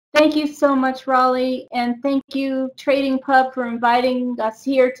Thank you so much, Raleigh, and thank you, Trading Pub, for inviting us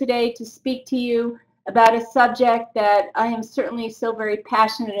here today to speak to you about a subject that I am certainly so very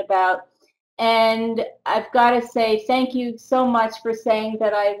passionate about. And I've got to say thank you so much for saying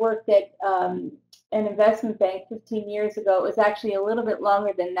that I worked at an investment bank 15 years ago. It was actually a little bit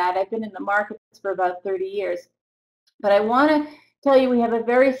longer than that. I've been in the markets for about 30 years. But I want to tell you we have a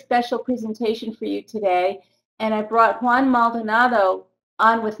very special presentation for you today. And I brought Juan Maldonado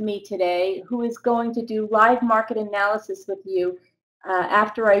on with me today, who is going to do live market analysis with you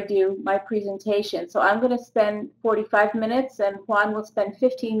after I do my presentation. So I'm going to spend 45 minutes, and Juan will spend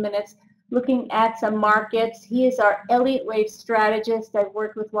 15 minutes looking at some markets. He is our Elliott Wave strategist. I've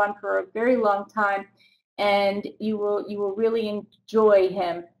worked with Juan for a very long time, and you will really enjoy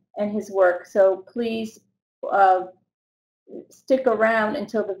him and his work. So please stick around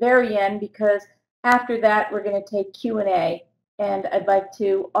until the very end, because after that we're going to take Q&A, and I'd like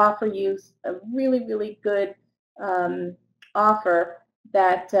to offer you a really, really good offer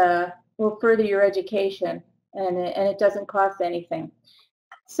that will further your education, and it doesn't cost anything.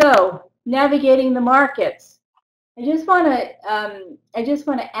 So, navigating the markets. I just want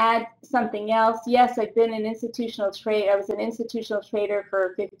to add something else. Yes, I've been an institutional trader. I was an institutional trader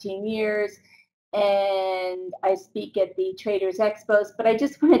for 15 years, and I speak at the Traders Expos. But I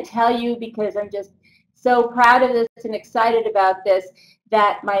just want to tell you, because I'm just so proud of this and excited about this,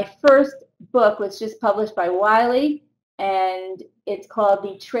 that my first book was just published by Wiley, and it's called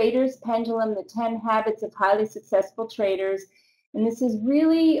The Trader's Pendulum: The 10 Habits of Highly Successful Traders. And this is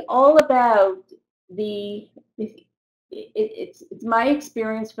really all about it's my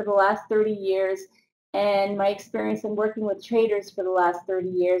experience for the last 30 years, and my experience in working with traders for the last 30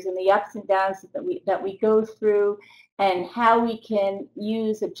 years, and the ups and downs that we go through, and how we can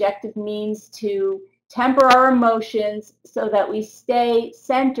use objective means to temper our emotions so that we stay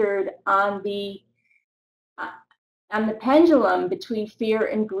centered on the pendulum between fear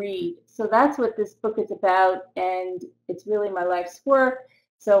and greed. So that's what this book is about, and it's really my life's work.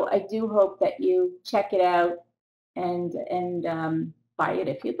 So I do hope that you check it out and buy it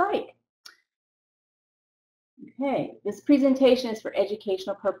if you'd like. Okay, this presentation is for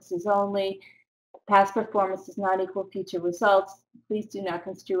educational purposes only. Past performance does not equal future results. Please do not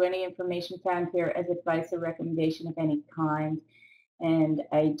construe any information found here as advice or recommendation of any kind. And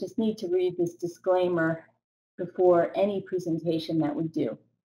I just need to read this disclaimer before any presentation that we do.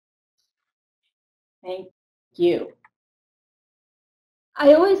 Thank you.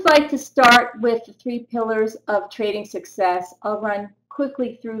 I always like to start with the 3 pillars of trading success. I'll run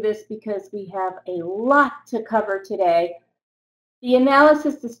quickly through this because we have a lot to cover today. The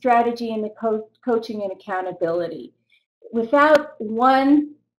analysis, the strategy, and the coaching and accountability. Without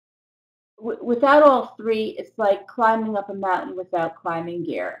all 3, it's like climbing up a mountain without climbing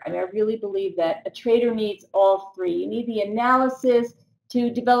gear. I mean, I really believe that a trader needs all 3. You need the analysis to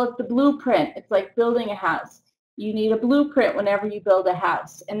develop the blueprint. It's like building a house. You need a blueprint whenever you build a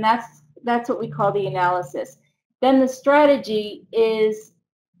house, and that's what we call the analysis. Then the strategy is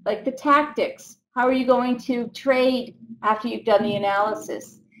like the tactics. How are you going to trade after you've done the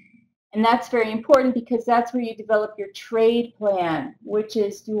analysis? And that's very important, because that's where you develop your trade plan, which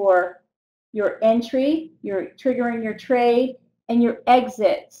is your entry, your triggering your trade, and your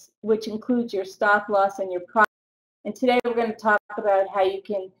exits, which includes your stop loss and your profit. And today we're going to talk about how you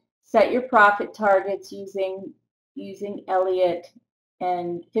can set your profit targets using Elliott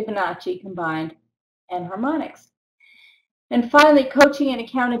and Fibonacci combined, and harmonics. And finally, coaching and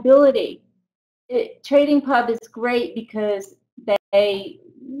accountability. Trading Pub is great because they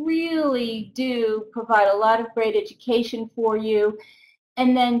really do provide a lot of great education for you.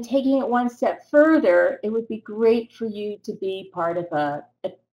 And then taking it one step further, it would be great for you to be part of a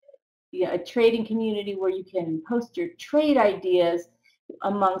trading community where you can post your trade ideas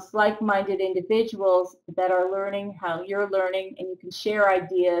amongst like-minded individuals that are learning how you're learning, and you can share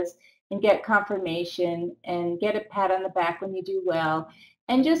ideas and get confirmation and get a pat on the back when you do well,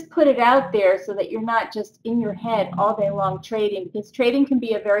 and just put it out there so that you're not just in your head all day long trading, because trading can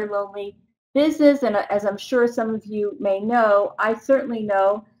be a very lonely business. And as I'm sure some of you may know, I certainly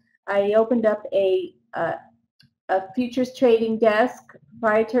know, I opened up a futures trading desk,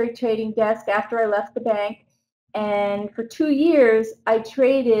 proprietary trading desk, after I left the bank. And for 2 years, I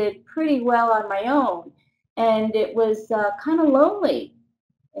traded pretty well on my own. And it was kind of lonely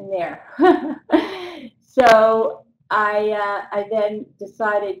in there. So I then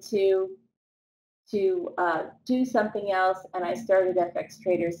decided to do something else, and I started FX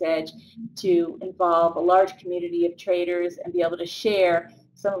Traders Edge to involve a large community of traders and be able to share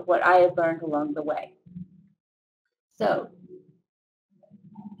some of what I had learned along the way. So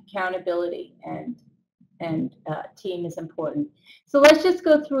accountability and team is important. So let's just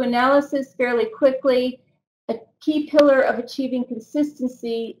go through analysis fairly quickly. A key pillar of achieving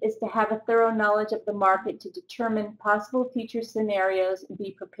consistency is to have a thorough knowledge of the market to determine possible future scenarios and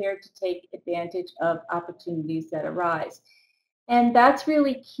be prepared to take advantage of opportunities that arise. And that's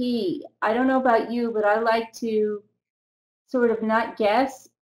really key. I don't know about you, but I like to sort of not guess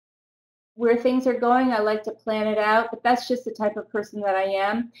where things are going. I like to plan it out, but that's just the type of person that I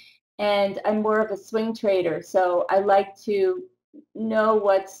am. And I'm more of a swing trader. So I like to know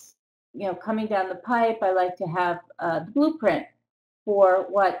what's coming down the pipe. I like to have the blueprint for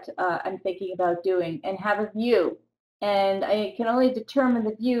what I'm thinking about doing and have a view. And I can only determine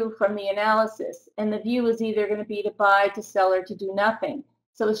the view from the analysis. And the view is either going to be to buy, to sell, or to do nothing.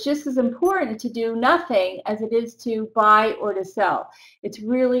 So it's just as important to do nothing as it is to buy or to sell. It's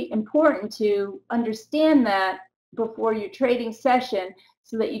really important to understand that before your trading session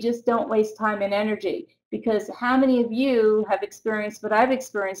so that you just don't waste time and energy. Because how many of you have experienced what I've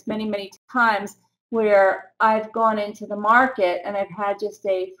experienced many, many times, where I've gone into the market and I've had just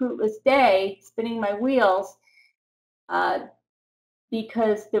a fruitless day spinning my wheels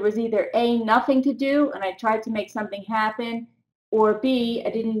because there was either A, nothing to do and I tried to make something happen, or B, I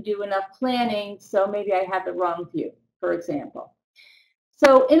didn't do enough planning, so maybe I had the wrong view, for example.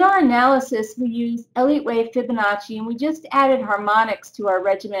 So in our analysis, we use Elliott Wave, Fibonacci, and we just added harmonics to our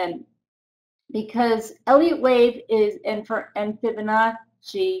regimen because Elliott Wave is, and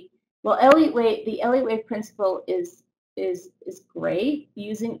Fibonacci, well, the Elliott Wave principle is great,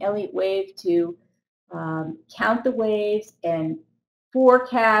 using Elliott Wave to count the waves and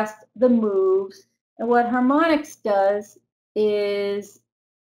forecast the moves. And what harmonics does is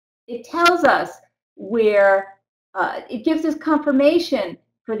it tells us where, it gives us confirmation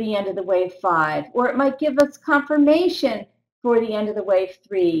for the end of the wave 5, or it might give us confirmation for the end of the wave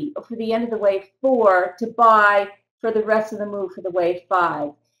 3, or for the end of the wave 4 to buy for the rest of the move for the wave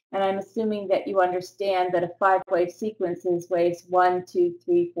 5. And I'm assuming that you understand that a 5-wave sequence is waves 1, 2,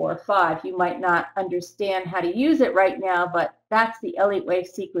 3, 4, 5. You might not understand how to use it right now, but that's the Elliott Wave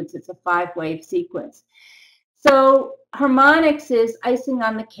sequence. It's a 5-wave sequence. So harmonics is icing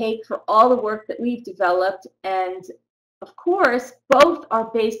on the cake for all the work that we've developed, and of course, both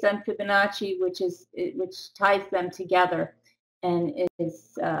are based on Fibonacci, which ties them together, and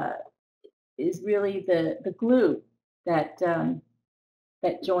is really the glue that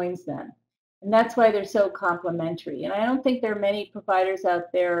that joins them. And that's why they're so complementary. And I don't think there are many providers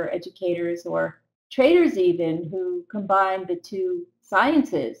out there, educators or traders even, who combine the two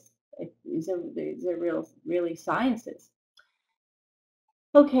sciences. These are really sciences.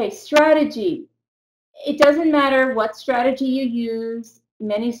 Okay, strategy. It doesn't matter what strategy you use.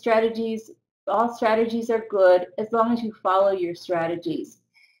 All strategies are good as long as you follow your strategies.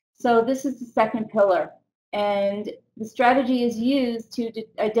 So this is the second pillar. And the strategy is used to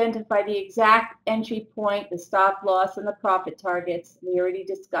identify the exact entry point, the stop loss, and the profit targets. We already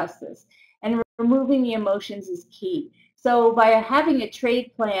discussed this. And removing the emotions is key. So by having a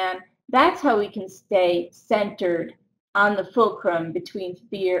trade plan, that's how we can stay centered on the fulcrum between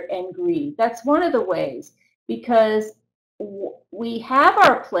fear and greed. That's one of the ways, because we have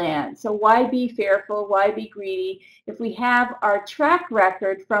our plan, so why be fearful, why be greedy? If we have our track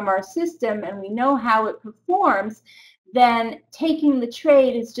record from our system and we know how it performs, then taking the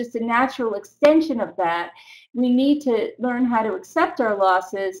trade is just a natural extension of that. We need to learn how to accept our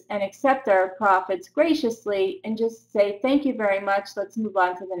losses and accept our profits graciously and just say, thank you very much, let's move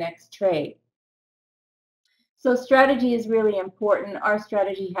on to the next trade. So strategy is really important. Our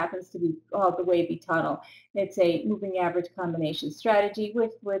strategy happens to be called the wavy tunnel. It's a moving average combination strategy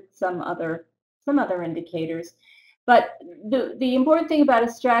with some other indicators. But the important thing about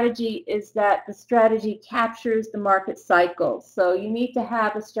a strategy is that the strategy captures the market cycles. So you need to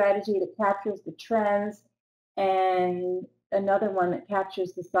have a strategy that captures the trends and another one that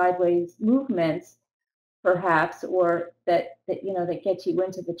captures the sideways movements, perhaps, or that gets you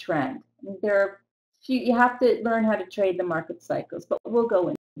into the trend. You have to learn how to trade the market cycles, but we'll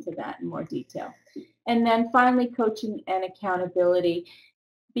go into that in more detail. And then finally, coaching and accountability.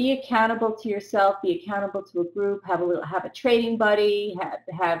 Be accountable to yourself, be accountable to a group, have a trading buddy,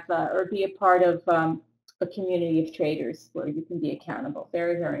 or be a part of a community of traders where you can be accountable.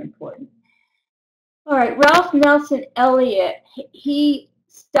 Very, very important. All right, Ralph Nelson Elliott, he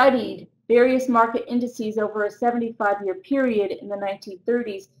studied various market indices over a 75-year period in the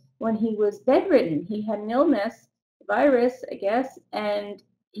 1930s when he was bedridden. He had an illness, a virus, I guess, and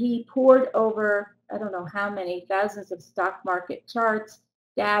he pored over, I don't know how many, thousands of stock market charts,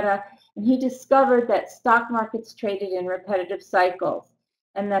 data, and he discovered that stock markets traded in repetitive cycles.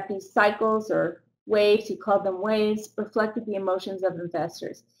 and that these cycles or waves, he called them waves, reflected the emotions of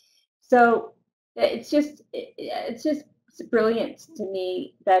investors. So it's just brilliant to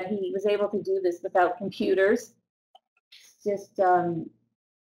me that he was able to do this without computers. It's just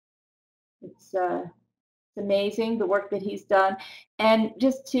it's amazing the work that he's done. And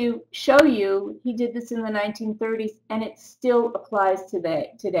just to show you, he did this in the 1930s and it still applies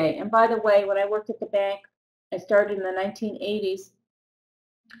today. And by the way, when I worked at the bank, I started in the 1980s.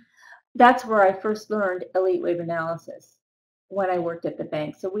 That's where I first learned elite wave analysis, when I worked at the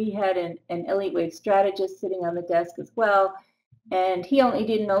bank. So we had an elite wave strategist sitting on the desk as well. And he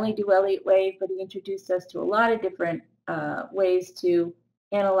didn't only do elite wave, but he introduced us to a lot of different ways to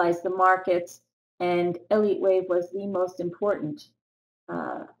analyze the markets. And elite wave was the most important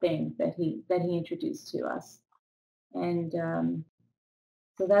thing that he introduced to us. And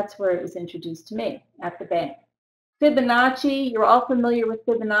so that's where it was introduced to me at the bank. Fibonacci, you're all familiar with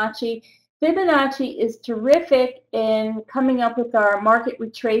Fibonacci. Fibonacci is terrific in coming up with our market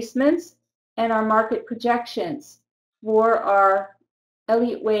retracements and our market projections for our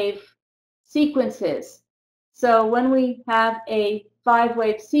elite wave sequences. So when we have a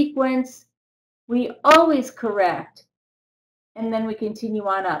 5-wave sequence, we always correct, and then we continue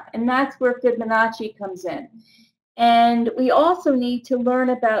on up. And that's where Fibonacci comes in. And we also need to learn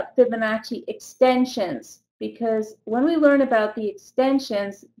about Fibonacci extensions, because when we learn about the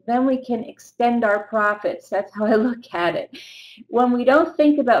extensions, then we can extend our profits. That's how I look at it. When we don't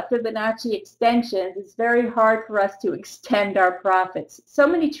think about Fibonacci extensions, it's very hard for us to extend our profits. So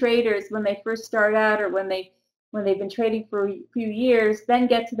many traders, when they first start out or when they've been trading for a few years, then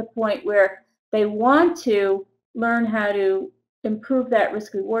get to the point where they want to learn how to improve that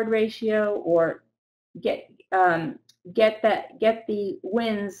risk-reward ratio or get the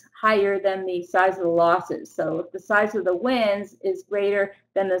wins higher than the size of the losses. So if the size of the wins is greater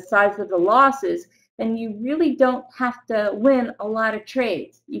than the size of the losses, then you really don't have to win a lot of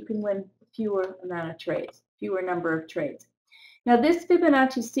trades. You can win fewer number of trades. Now this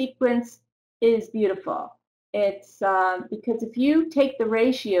Fibonacci sequence is beautiful. It's because if you take the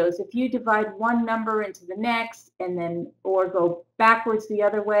ratios, if you divide one number into the next and then or go backwards the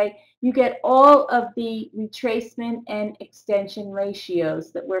other way, you get all of the retracement and extension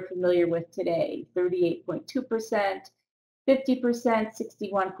ratios that we're familiar with today: 38.2%, 50%,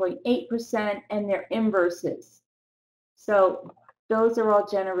 61.8%, and their inverses. So those are all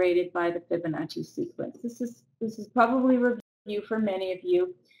generated by the Fibonacci sequence. This is probably review for many of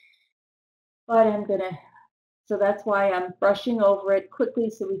you, but so that's why I'm brushing over it quickly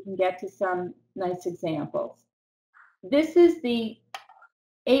so we can get to some nice examples. This is the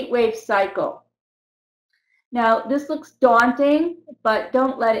 8-wave cycle. Now, this looks daunting, but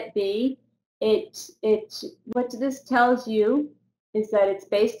don't let it be. What this tells you is that it's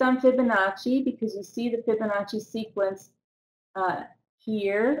based on Fibonacci, because you see the Fibonacci sequence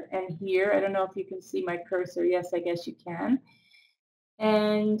here and here. I don't know if you can see my cursor. Yes, I guess you can.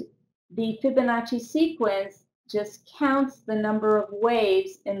 And the Fibonacci sequence just counts the number of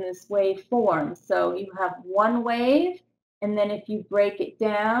waves in this wave form. So you have one wave, and then if you break it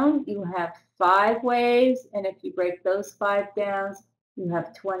down, you have 5 waves, and if you break those 5 down, you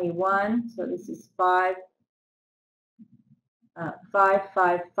have 21. So this is 5, 5,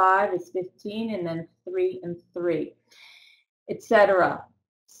 5, 5 is 15, and then 3 and 3, etc.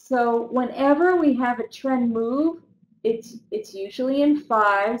 So whenever we have a trend move, it's usually in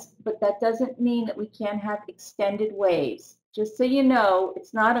 5s, but that doesn't mean that we can't have extended waves. Just so you know,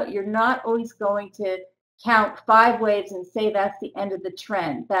 you're not always going to count 5 waves and say that's the end of the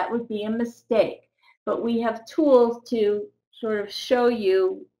trend. That would be a mistake. But we have tools to sort of show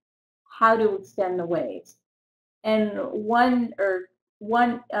you how to extend the waves. And one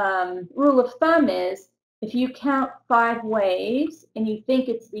rule of thumb is, if you count 5 waves and you think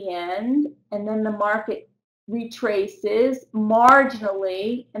it's the end, and then the market retraces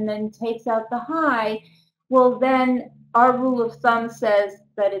marginally and then takes out the high, well, then our rule of thumb says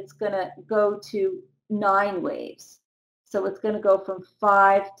that it's going to go to 9 waves. So it's going to go from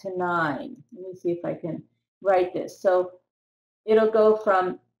 5 to 9. Let me see if I can write this. So it'll go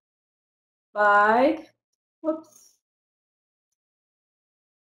from 5, whoops,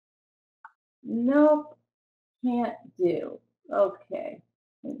 nope, can't do. Okay,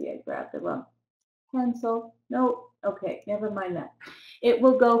 maybe I grabbed the wrong pencil. Nope. Okay, never mind that. It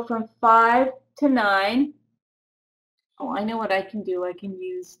will go from 5 to 9. Oh, I know what I can do. I can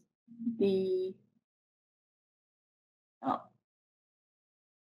use the, oh,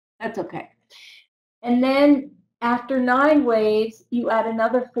 that's okay. And then after 9 waves, you add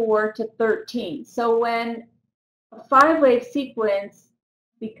another 4 to 13. So when a 5-wave sequence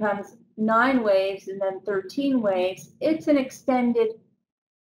becomes 9 waves and then 13 waves, it's an extended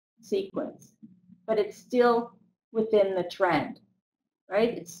sequence, but it's still within the trend,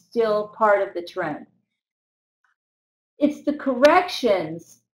 right? It's still part of the trend. It's the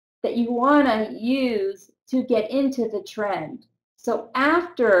corrections that you want to use to get into the trend. So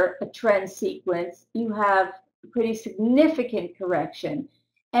after a trend sequence, you have a pretty significant correction.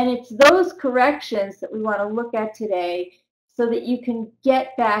 And it's those corrections that we want to look at today so that you can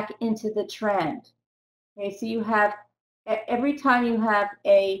get back into the trend. Okay, so you have, every time you have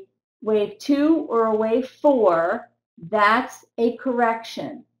a wave 2 or a wave 4, that's a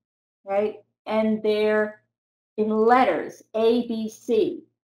correction, right? And they're in letters, A, B, C.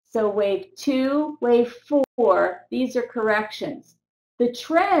 So wave 2, wave 4, these are corrections. The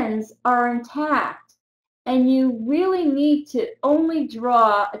trends are intact, and you really need to only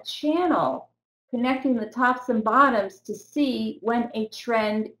draw a channel connecting the tops and bottoms to see when a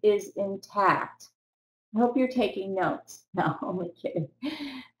trend is intact. I hope you're taking notes. No, only kidding,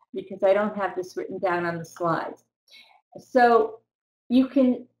 because I don't have this written down on the slides. So you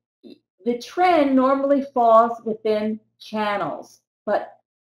can, the trend normally falls within channels, but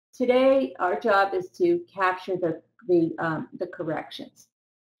today our job is to capture the corrections.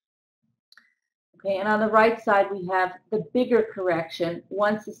 Okay, and on the right side we have the bigger correction.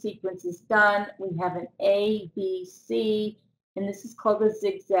 Once the sequence is done, we have an A, B, C, and this is called a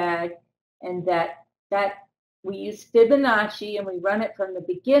zigzag, and that we use Fibonacci and we run it from the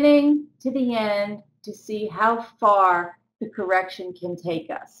beginning to the end to see how far the correction can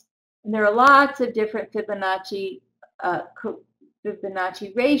take us. And there are lots of different Fibonacci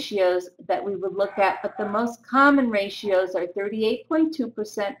ratios that we would look at, but the most common ratios are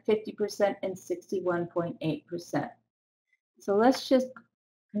 38.2%, 50%, and 61.8%. So let's just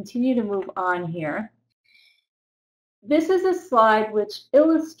continue to move on here. This is a slide which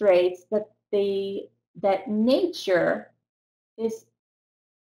illustrates that nature is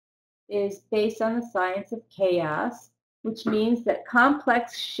based on the science of chaos, which means that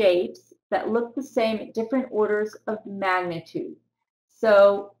complex shapes that look the same at different orders of magnitude.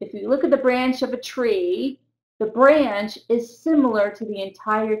 So if you look at the branch of a tree, the branch is similar to the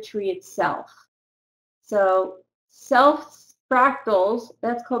entire tree itself. So fractals,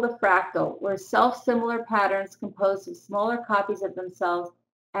 that's called a fractal, where self-similar patterns composed of smaller copies of themselves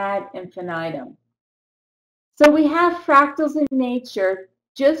ad infinitum. So we have fractals in nature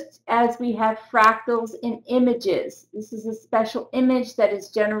just as we have fractals in images. This is a special image that is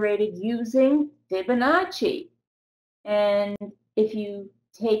generated using Fibonacci. And if you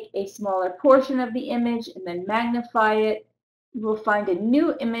take a smaller portion of the image and then magnify it, you will find a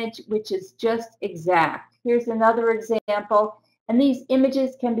new image which is just exact. Here's another example. And these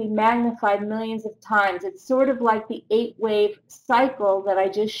images can be magnified millions of times. It's sort of like the 8-wave cycle that I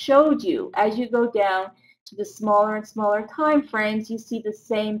just showed you. As you go down to the smaller and smaller time frames, you see the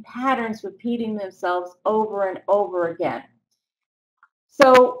same patterns repeating themselves over and over again.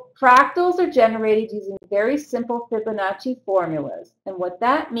 So fractals are generated using very simple Fibonacci formulas. And what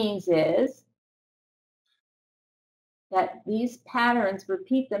that means is that these patterns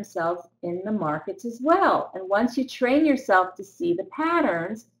repeat themselves in the markets as well. And once you train yourself to see the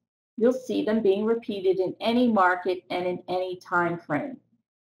patterns, you'll see them being repeated in any market and in any time frame.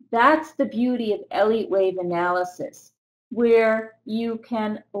 That's the beauty of Elliott wave analysis, where you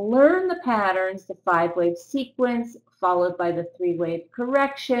can learn the patterns, the 5-wave sequence, followed by the 3-wave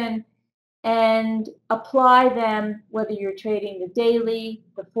correction, and apply them whether you're trading the daily,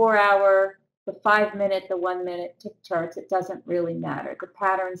 the 4-hour, the 5-minute, the 1-minute tick charts. It doesn't really matter. The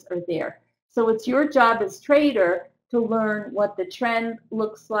patterns are there. So it's your job as trader to learn what the trend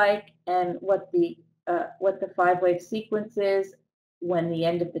looks like and what the 5-wave sequence is when the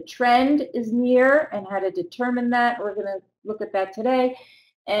end of the trend is near, and how to determine that. We're going to look at that today.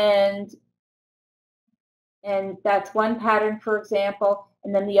 And that's one pattern, for example.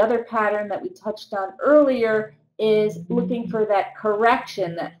 And then the other pattern that we touched on earlier is looking for that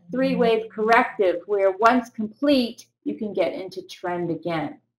correction, that 3-wave corrective, where once complete, you can get into trend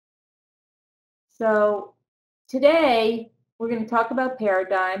again. So today, we're going to talk about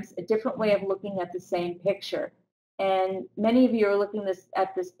paradigms, a different way of looking at the same picture. And many of you are looking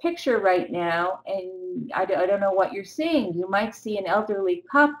at this picture right now, and I don't know what you're seeing. You might see an elderly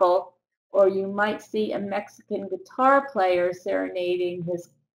couple, or you might see a Mexican guitar player serenading his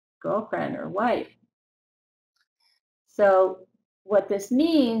girlfriend or wife. So what this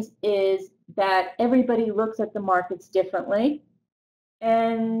means is that everybody looks at the markets differently.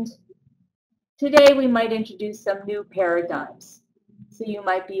 And today we might introduce some new paradigms. So you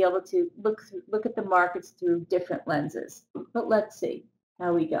might be able to look at the markets through different lenses. But let's see.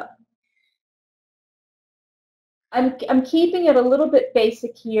 How we go. I'm keeping it a little bit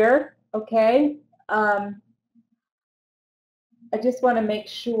basic here, okay? I just want to make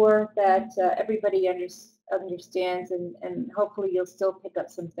sure that everybody understands, and hopefully you'll still pick up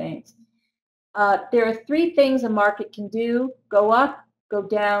some things. There are three things a market can do: go up, go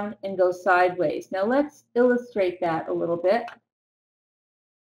down, and go sideways. Now let's illustrate that a little bit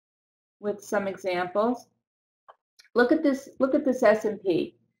with some examples. Look at this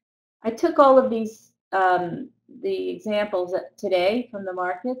S&P. I took all of these, the examples today from the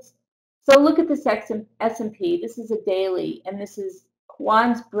markets. So look at this S&P. This is a daily, and this is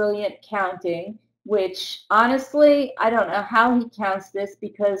Juan's brilliant counting, which honestly, I don't know how he counts this,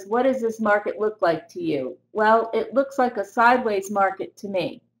 because what does this market look like to you? Well, it looks like a sideways market to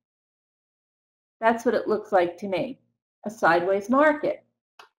me. That's what it looks like to me, a sideways market.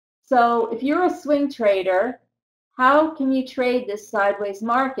 So if you're a swing trader, how can you trade this sideways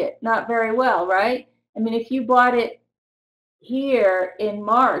market? Not very well, right? I mean, if you bought it here in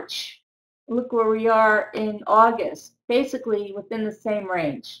March, look where we are in August, basically within the same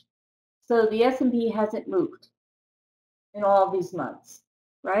range. So the S&P hasn't moved in all these months,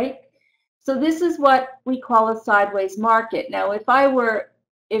 right? So this is what we call a sideways market. Now,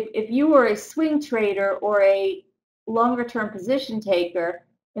 if you were a swing trader or a longer term position taker,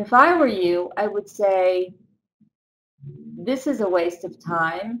 if I were you, I would say, this is a waste of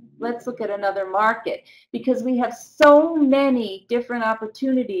time. Let's look at another market, because we have so many different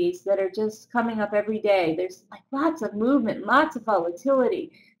opportunities that are just coming up every day. There's like lots of movement, lots of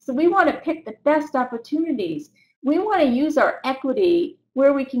volatility. So we want to pick the best opportunities. We want to use our equity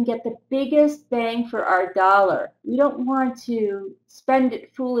where we can get the biggest bang for our dollar. We don't want to spend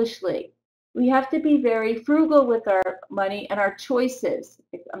it foolishly. We have to be very frugal with our money and our choices.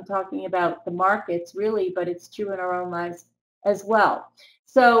 I'm talking about the markets really, but it's true in our own lives as well.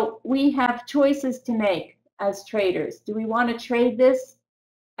 So we have choices to make as traders. Do we want to trade this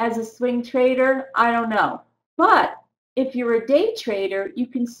as a swing trader? I don't know. But if you're a day trader, you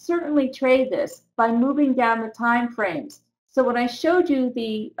can certainly trade this by moving down the time frames. So when I showed you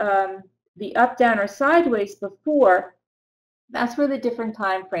the up, down, or sideways before, that's where the different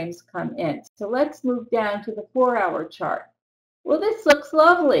time frames come in. So let's move down to the 4-hour chart. Well, this looks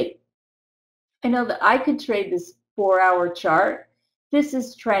lovely. I know that I could trade this 4-hour chart. This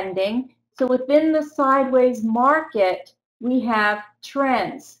is trending. So within the sideways market, we have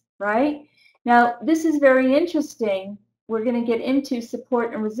trends, right? Now, this is very interesting. We're going to get into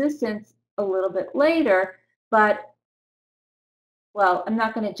support and resistance a little bit later, but, well, I'm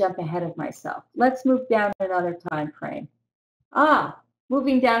not going to jump ahead of myself. Let's move down another time frame.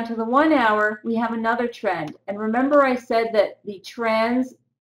 Moving down to the 1-hour, we have another trend. And remember I said that the trends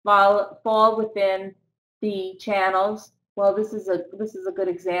fall within the channels? Well, this is a good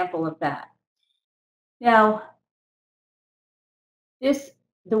example of that. Now,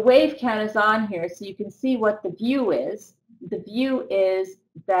 the wave count is on here, so you can see what the view is. The view is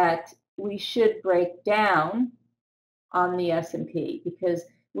that we should break down on the S&P, because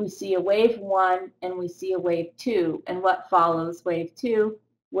we see a wave 1 and we see a wave 2, and what follows wave 2?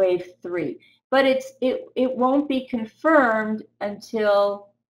 Wave 3. But it won't be confirmed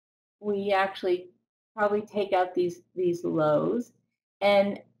until we actually probably take out these lows,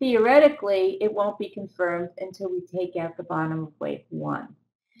 and theoretically it won't be confirmed until we take out the bottom of wave 1.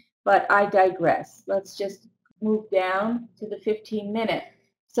 But I digress. Let's just move down to the 15-minute.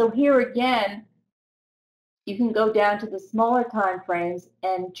 So here again, you can go down to the smaller time frames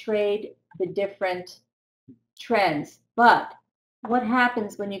and trade the different trends. But what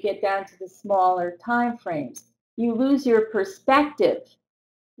happens when you get down to the smaller time frames? You lose your perspective.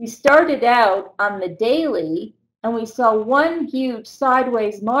 We started out on the daily and we saw one huge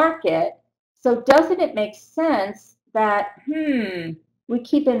sideways market. So doesn't it make sense that, we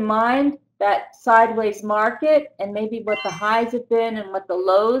keep in mind that sideways market and maybe what the highs have been and what the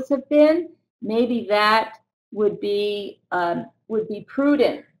lows have been? Maybe that would be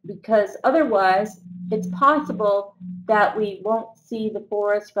prudent, because otherwise it's possible that we won't see the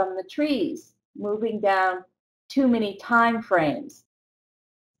forest from the trees, moving down too many time frames.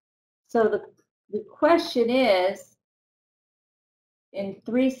 So the question is, in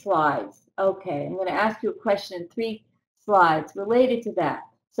 3 slides, okay, I'm going to ask you a question in 3 slides related to that.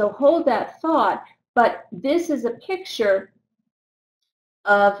 So hold that thought, but this is a picture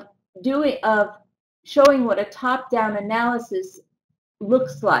of showing what a top-down analysis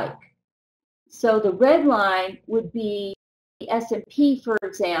looks like. So the red line would be the S&P, for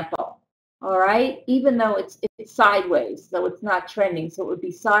example, all right, even though it's sideways, so it's not trending, so it would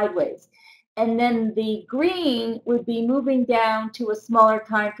be sideways. And then the green would be moving down to a smaller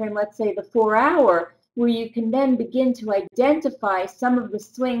time frame, let's say the 4-hour, where you can then begin to identify some of the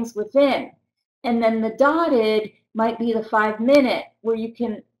swings within. And then the dotted might be the 5-minute, where you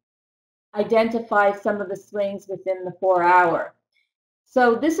can identify some of the swings within the 4-hour.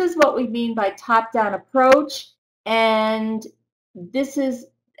 So this is what we mean by top-down approach. And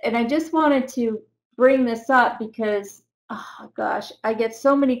I just wanted to bring this up because, oh gosh, I get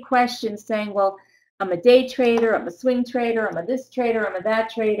so many questions saying, well, I'm a day trader, I'm a swing trader, I'm a this trader, I'm a that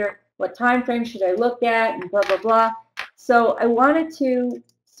trader. What time frame should I look at? And blah, blah, blah. So I wanted to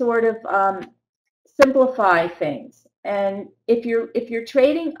sort of simplify things. And if you're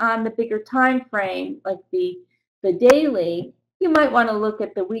trading on the bigger time frame, like the daily, you might want to look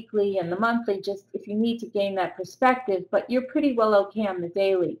at the weekly and the monthly just if you need to gain that perspective, but you're pretty well okay on the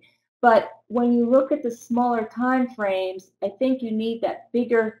daily. But when you look at the smaller time frames, I think you need that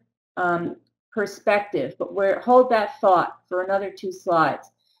bigger perspective. But hold that thought for another 2 slides,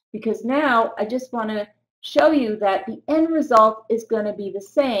 because now I just want to show you that the end result is going to be the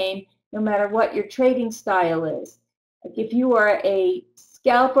same no matter what your trading style is. Like if you are a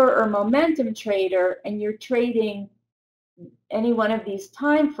scalper or momentum trader and you're trading any one of these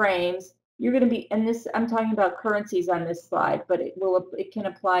time frames, you're going to be, and this, I'm talking about currencies on this slide, but it can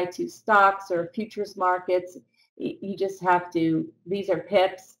apply to stocks or futures markets. You just have to, these are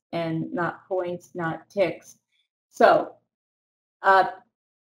pips and not points, not ticks. So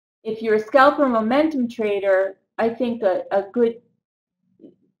if you're a scalper momentum trader, I think a good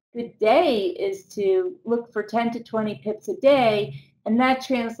day is to look for 10 to 20 pips a day, and that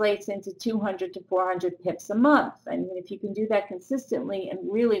translates into 200 to 400 pips a month. I mean, if you can do that consistently and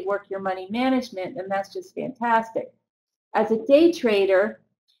really work your money management, then that's just fantastic. As a day trader,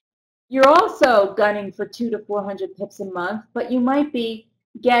 you're also gunning for 200 to 400 pips a month, but you might be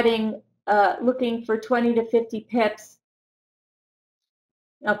getting looking for 20 to 50 pips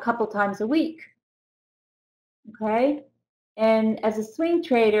a couple times a week. Okay? And as a swing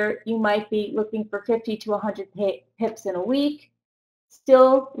trader, you might be looking for 50 to 100 pips in a week,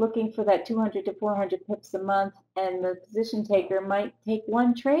 still looking for that 200 to 400 pips a month, and the position taker might take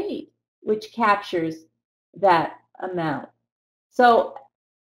one trade, which captures that amount. So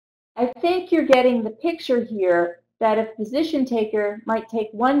I think you're getting the picture here that if position taker might take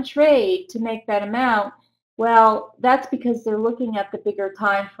one trade to make that amount, well, that's because they're looking at the bigger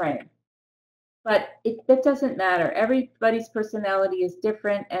time frame. But that doesn't matter. Everybody's personality is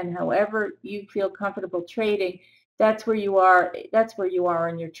different, and however you feel comfortable trading, that's where you are. That's where you are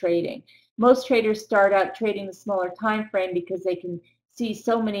in your trading. Most traders start out trading the smaller time frame because they can see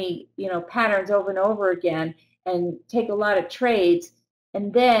so many, patterns over and over again, and take a lot of trades,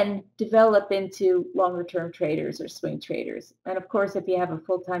 and then develop into longer term traders or swing traders. And of course, if you have a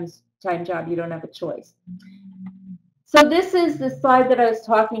full-time job, you don't have a choice. So this is the slide that I was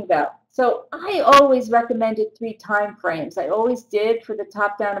talking about. So I always recommended 3 time frames. I always did for the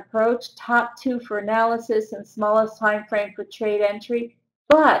top-down approach, top 2 for analysis and smallest time frame for trade entry.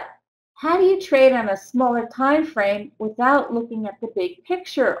 But how do you trade on a smaller time frame without looking at the big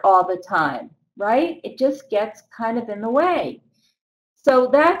picture all the time, right? It just gets kind of in the way. So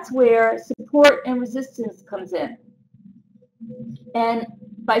that's where support and resistance comes in. And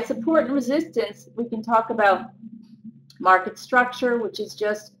by support and resistance, we can talk about market structure, which is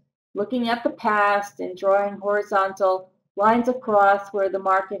just looking at the past and drawing horizontal lines across where the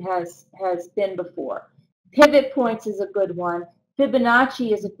market has been before. Pivot points is a good one.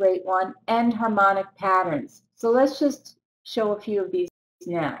 Fibonacci is a great one, and harmonic patterns. So let's just show a few of these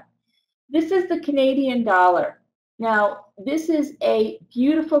now. This is the Canadian dollar. Now, this is a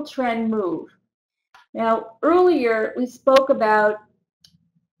beautiful trend move. Now, earlier we spoke about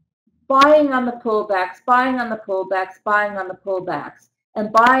buying on the pullbacks, buying on the pullbacks, buying on the pullbacks,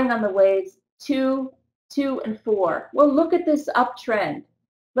 and buying on the waves 2, 2, and 4. Well, look at this uptrend.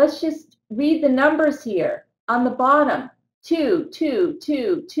 Let's just read the numbers here. On the bottom, 2, 2,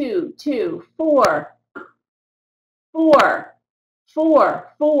 2, 2, 2, 4, 4,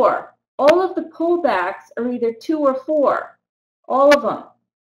 4, 4. All of the pullbacks are either 2 or 4, all of them.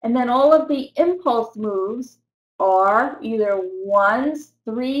 And then all of the impulse moves are either 1s,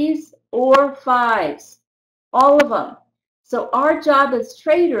 3s, or 5s, all of them. So our job as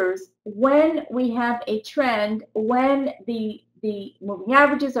traders, when we have a trend, when the moving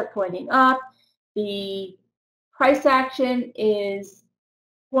averages are pointing up, the price action is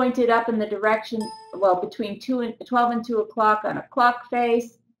pointed up in the direction, well, between 12 and 2 o'clock on a clock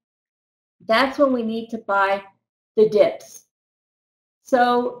face, that's when we need to buy the dips.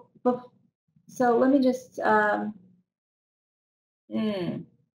 So let me just,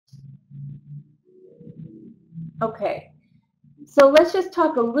 Okay, so let's just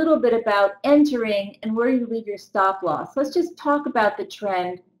talk a little bit about entering and where you leave your stop loss. Let's just talk about the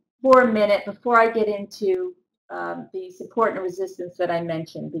trend for a minute before I get into the support and resistance that I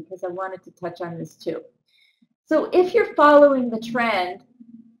mentioned, because I wanted to touch on this too. So if you're following the trend,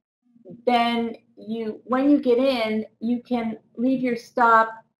 then when you get in, you can leave your stop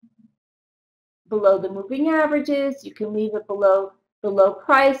below the moving averages. You can leave it below the low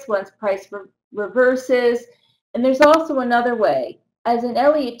price once price reverses. And there's also another way. As an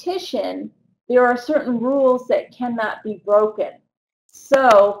Elliottician, there are certain rules that cannot be broken.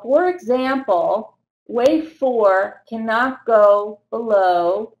 So, for example, wave 4 cannot go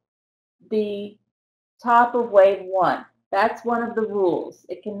below the top of wave 1. That's one of the rules.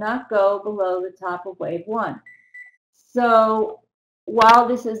 It cannot go below the top of wave 1. So while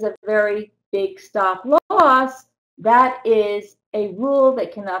this is a very big stop loss, that is a rule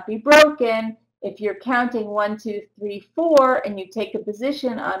that cannot be broken. If you're counting 1, 2, 3, 4, and you take a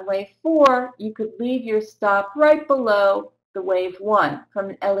position on wave 4, you could leave your stop right below the wave 1 from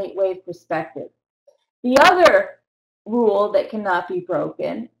an Elliott wave perspective. The other rule that cannot be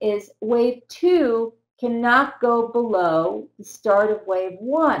broken is wave 2 cannot go below the start of wave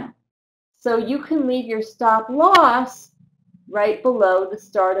 1. So you can leave your stop loss right below the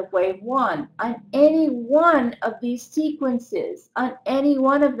start of wave 1 on any one of these sequences, on any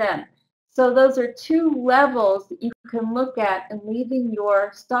one of them. So those are two levels that you can look at in leaving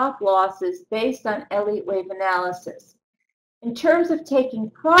your stop losses based on Elliott wave analysis. In terms of taking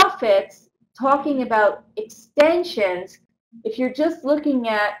profits, talking about extensions, if you're just looking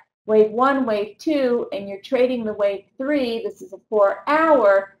at wave 1, wave 2, and you're trading the wave 3, this is a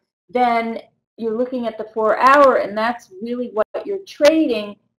 4-hour, then you're looking at the 4-hour, and that's really what you're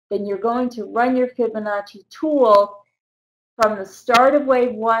trading, then you're going to run your Fibonacci tool from the start of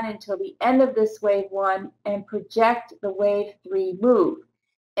wave 1 until the end of this wave 1 and project the wave 3 move.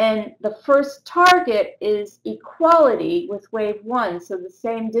 And the first target is equality with wave 1, so the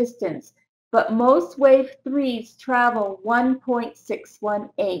same distance. But most wave 3s travel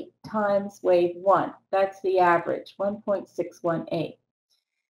 1.618 times wave 1. That's the average, 1.618.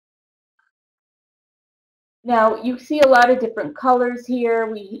 Now, you see a lot of different colors here.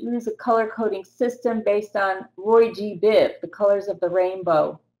 We use a color coding system based on Roy G. Biv, the colors of the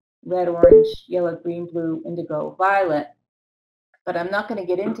rainbow: red, orange, yellow, green, blue, indigo, violet. But I'm not going to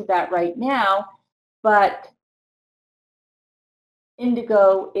get into that right now. But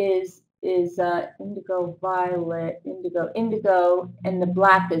indigo is indigo, violet, indigo, and the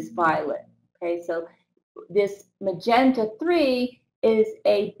black is violet. Okay, so this magenta 3 is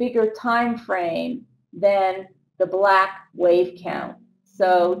a bigger time frame than the black wave count.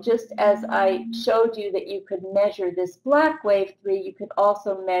 So just as I showed you that you could measure this black wave 3, you could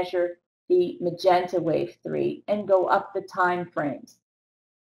also measure the magenta wave 3 and go up the time frames.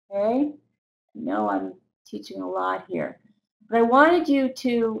 Okay, I know I'm teaching a lot here, but I wanted you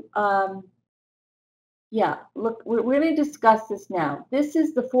to look, we're going to discuss this now. This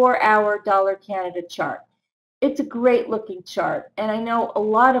is the 4-hour dollar Canada chart. It's a great looking chart, and I know a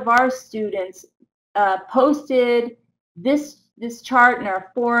lot of our students posted this chart in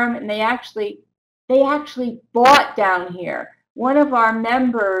our forum, and they actually bought down here. One of our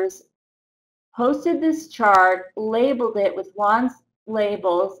members posted this chart, labeled it with Juan's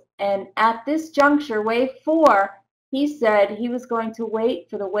labels, and at this juncture, wave 4, he said he was going to wait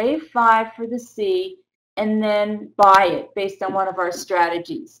for the wave 5 for the C and then buy it based on one of our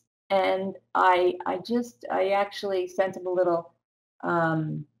strategies. And I actually sent him a little,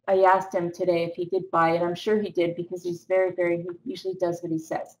 I asked him today if he did buy it. I'm sure he did, because he's he usually does what he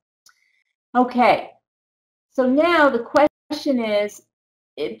says. Okay, so now the question is,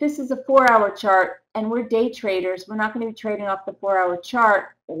 if this is a 4-hour chart and we're day traders, we're not going to be trading off the 4-hour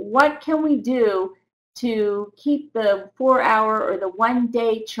chart. What can we do to keep the 4-hour or the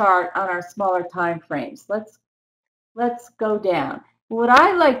 1-day chart on our smaller time frames? Let's go down. What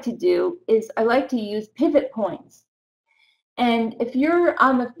I like to do is I like to use pivot points. And if you're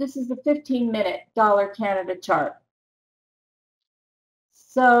on this is the 15-minute dollar Canada chart.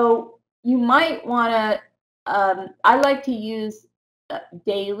 So you might want to, I like to use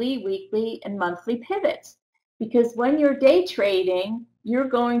daily, weekly, and monthly pivots, because when you're day trading, you're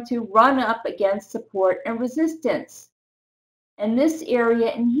going to run up against support and resistance. And this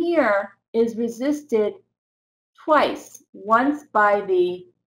area in here is resisted twice. Once by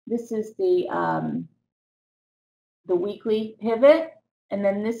this is the weekly pivot, and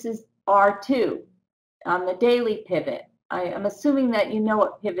then this is R2 on the daily pivot. I'm assuming that you know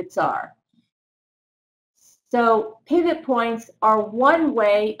what pivots are. So pivot points are one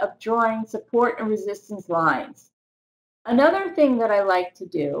way of drawing support and resistance lines. Another thing that I like to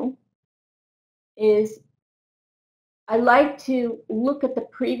do is I like to look at the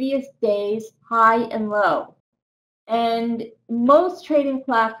previous day's high and low. And most trading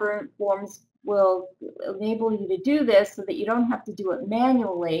platforms will enable you to do this so that you don't have to do it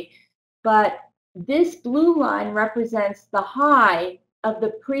manually. But this blue line represents the high of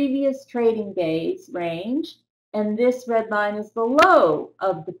the previous trading day's range, and this red line is the low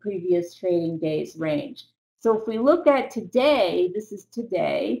of the previous trading day's range. So if we look at today, this is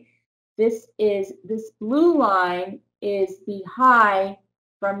today, this blue line is the high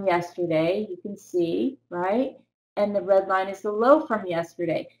from yesterday, you can see, right? And the red line is the low from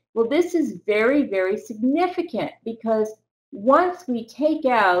yesterday. Well, this is very, very significant because once we take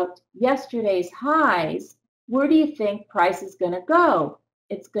out yesterday's highs, where do you think price is going to go?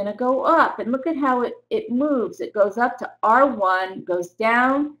 It's going to go up. And look at how it moves. It goes up to R1, goes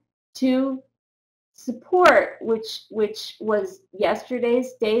down to support, which was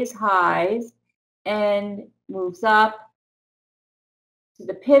yesterday's day's highs, and moves up to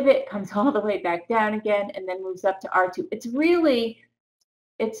the pivot, comes all the way back down again, and then moves up to R2. It's really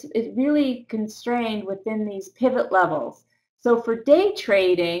constrained within these pivot levels. So for day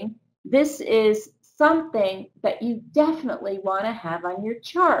trading, this is something that you definitely want to have on your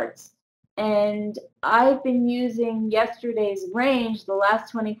charts. And I've been using yesterday's range, the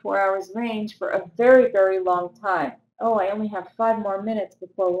last 24 hours range, for a very, very long time. Oh, I only have 5 more minutes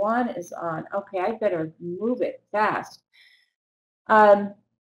before Juan is on. Okay, I better move it fast.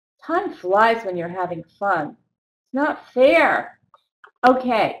 Time flies when you're having fun. It's not fair.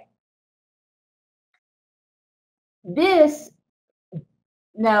 Okay. This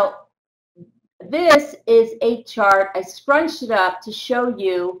is a chart. I scrunched it up to show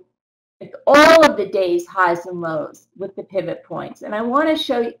you all of the day's highs and lows with the pivot points. And I want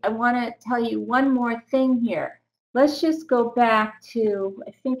to tell you one more thing here. Let's just go back to,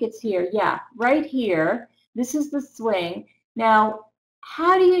 I think it's here. Yeah, right here. This is the swing. Now,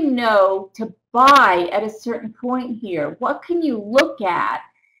 how do you know to buy at a certain point here? What can you look at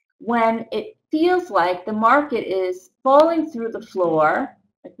when it feels like the market is falling through the floor?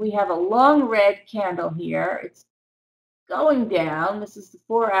 Like we have a long red candle here. It's going down. This is the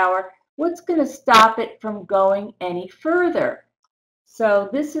 4-hour. What's going to stop it from going any further? So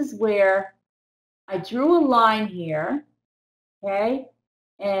this is where I drew a line here, okay?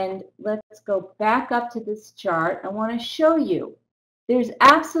 And let's go back up to this chart. I want to show you there's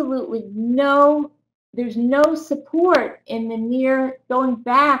absolutely no support in the near, going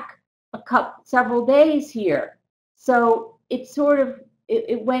back several days here. So it sort of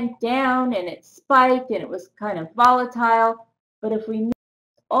it went down and it spiked and it was kind of volatile. But if we,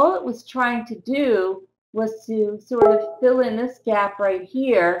 all it was trying to do was to sort of fill in this gap right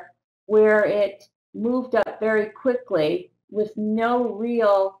here where it moved up very quickly with no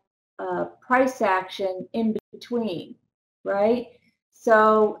real price action in between, right?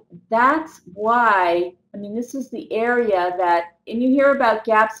 So that's why, I mean, this is the area that, and you hear about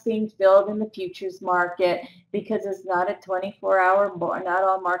gaps being filled in the futures market because it's not a 24-hour, not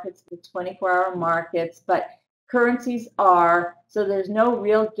all markets are 24-hour markets, but currencies are, so there's no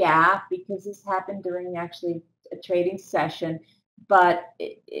real gap because this happened during actually a trading session, but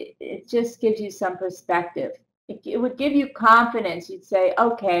it just gives you some perspective. It would give you confidence. You'd say,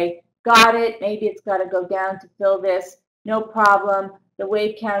 okay, got it, maybe it's got to go down to fill this, no problem. The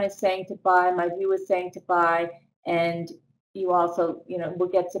wave count is saying to buy, my view is saying to buy, and you also, will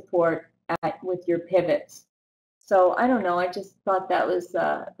get support with your pivots. So I don't know, I just thought that was,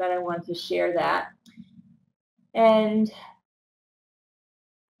 that I wanted to share that. And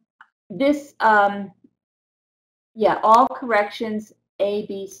this, yeah, all corrections A,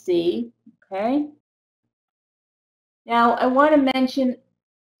 B, C, okay? Now I want to mention,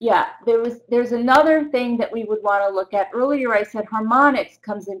 yeah, there's another thing that we would want to look at. Earlier I said harmonics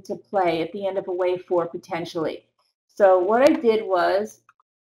comes into play at the end of a wave 4 potentially. So what I did was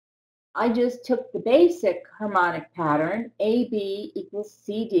I just took the basic harmonic pattern, AB equals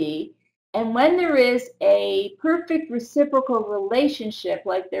CD, and when there is a perfect reciprocal relationship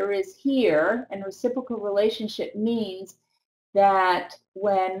like there is here, and reciprocal relationship means that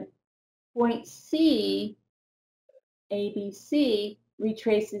when point C, ABC,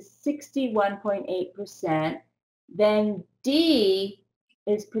 retraces 61.8%, then D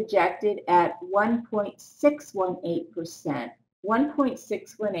is projected at 1.618%.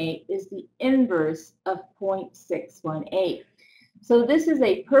 1.618 is the inverse of 0.618. So this is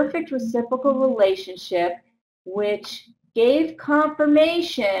a perfect reciprocal relationship which gave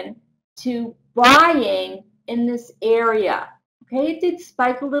confirmation to buying in this area. Okay, it did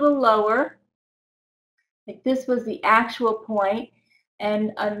spike a little lower. If this was the actual point,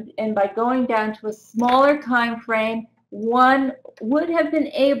 and by going down to a smaller time frame, one would have been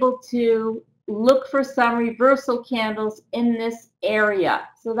able to look for some reversal candles in this area.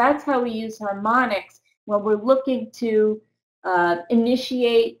 So that's how we use harmonics when we're looking to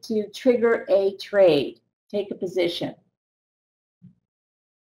initiate, to trigger a trade, take a position.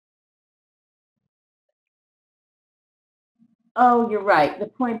 Oh, you're right. The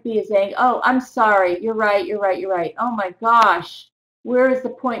point B is saying, oh, I'm sorry. You're right. You're right. You're right. Oh my gosh. Where is the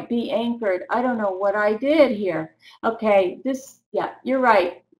point B anchored? I don't know what I did here. Okay, yeah, you're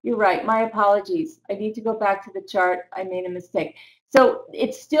right. You're right. My apologies. I need to go back to the chart. I made a mistake. So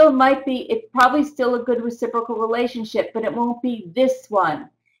it still might be, it's probably still a good reciprocal relationship, but it won't be this one.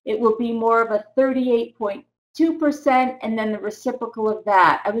 It will be more of a 38.2% and then the reciprocal of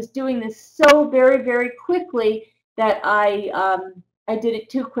that. I was doing this so very, very quickly that I did it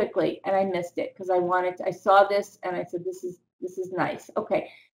too quickly and I missed it because I saw this and I said this is nice. Okay,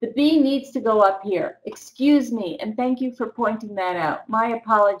 the B needs to go up here. Excuse me, and thank you for pointing that out. My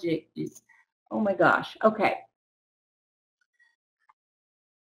apologies. Oh my gosh. Okay.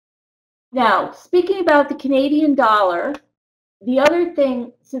 Now, speaking about the Canadian dollar, the other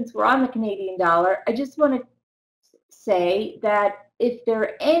thing, since we're on the Canadian dollar, I just want to say that if there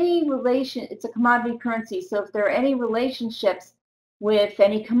are any it's a commodity currency, so if there are any relationships with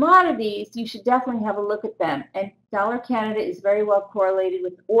any commodities, you should definitely have a look at them. And dollar Canada is very well correlated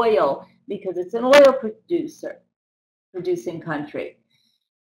with oil because it's an oil producing country.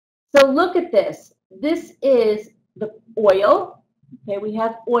 So look at this. This is the oil. Okay, we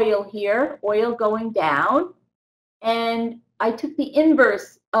have oil here, oil going down. And I took the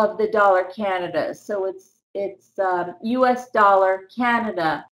inverse of the dollar Canada. So it's US dollar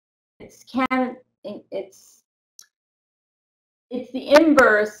Canada. It's the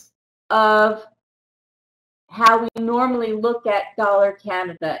inverse of how we normally look at dollar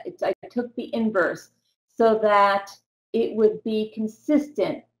Canada. I took the inverse so that it would be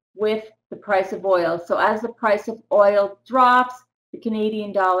consistent with the price of oil. So as the price of oil drops, the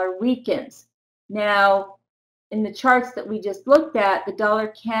Canadian dollar weakens. Now, in the charts that we just looked at, the dollar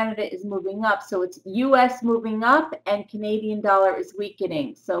Canada is moving up. So it's US moving up and Canadian dollar is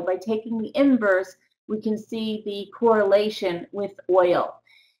weakening. So by taking the inverse, we can see the correlation with oil.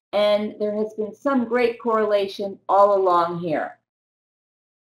 And there has been some great correlation all along here.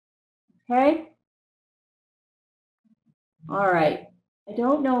 Okay? All right. I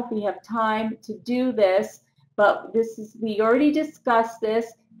don't know if we have time to do this, but we already discussed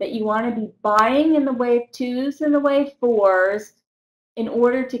this, that you want to be buying in the wave 2s and the wave 4s in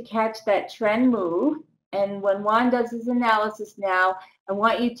order to catch that trend move. And when Juan does his analysis now, I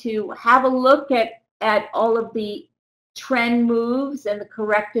want you to have a look at all of the trend moves and the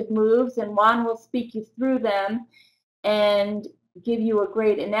corrective moves, and Juan will speak you through them and give you a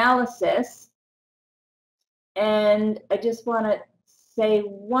great analysis. And I just want to say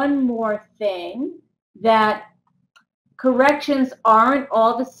one more thing, that corrections aren't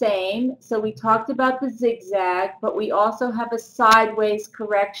all the same. So we talked about the zigzag, but we also have a sideways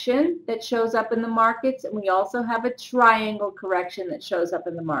correction that shows up in the markets, and we also have a triangle correction that shows up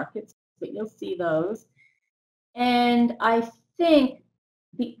in the markets. But you'll see those. And I think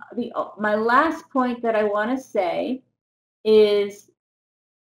my last point that I want to say is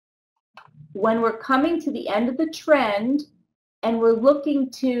when we're coming to the end of the trend and we're looking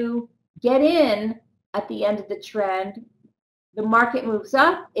to get in at the end of the trend, the market moves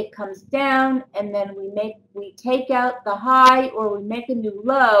up, it comes down, and then we take out the high or we make a new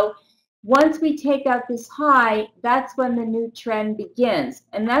low. Once we take out this high, that's when the new trend begins.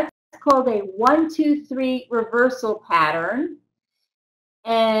 And that's called a 1, 2, 3 reversal pattern.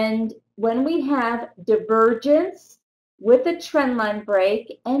 And when we have divergence with a trend line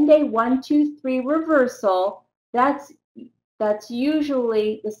break and a 1, 2, 3 reversal, that's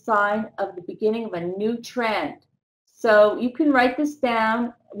usually the sign of the beginning of a new trend. So you can write this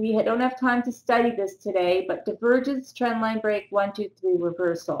down. We don't have time to study this today, but divergence, trend line break, 1, 2, 3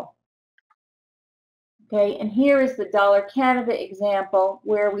 reversal. Okay, and here is the dollar Canada example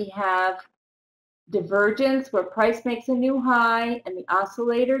where we have divergence, where price makes a new high and the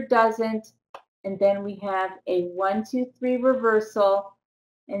oscillator doesn't, and then we have a 1, 2, 3 reversal.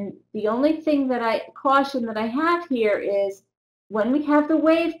 And the only thing that I have here is when we have the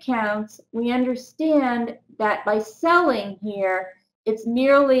wave counts, we understand that by selling here, it's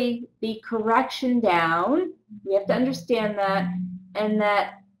merely the correction down. We have to understand that, and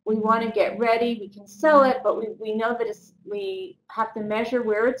that we want to get ready. We can sell it, but we know that we have to measure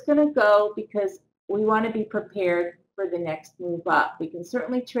where it's going to go because we want to be prepared for the next move up. We can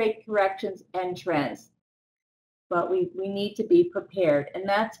certainly trade corrections and trends. but we need to be prepared, and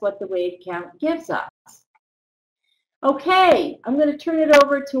that's what the wave count gives us. Okay, I'm going to turn it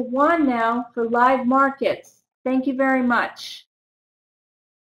over to Juan now for live markets. Thank you very much.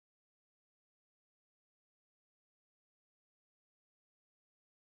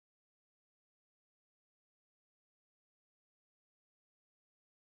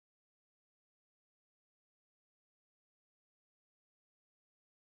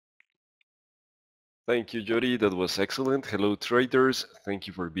 Thank you, Jody. That was excellent. Hello, traders. Thank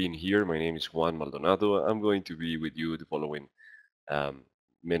you for being here. My name is Juan Maldonado. I'm going to be with you the following um,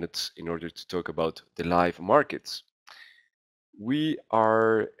 minutes in order to talk about the live markets. We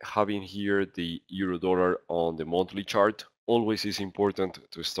are having here the euro dollar on the monthly chart. Always is important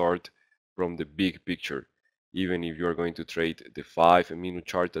to start from the big picture. Even if you are going to trade the 5-minute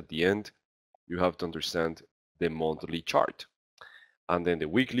chart at the end, you have to understand the monthly chart, and then the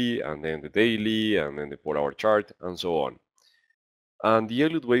weekly, and then the daily, and then the 4-hour chart, and so on. And the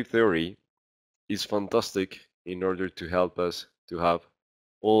Elliott wave theory is fantastic in order to help us to have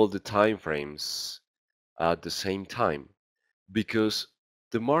all the time frames at the same time, because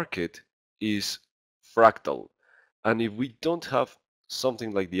the market is fractal. And if we don't have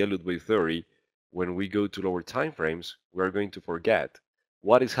something like the Elliott wave theory, when we go to lower time frames, we are going to forget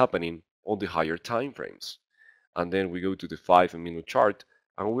what is happening on the higher time frames. And then we go to the 5-minute chart,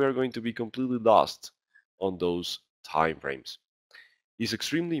 and we are going to be completely lost on those time frames. It's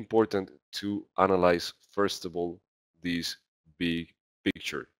extremely important to analyze, first of all, this big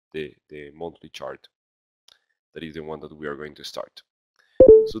picture, the monthly chart. That is the one that we are going to start.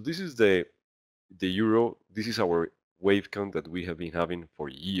 So this is the euro. This is our wave count that we have been having for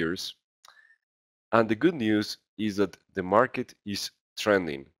years. And the good news is that the market is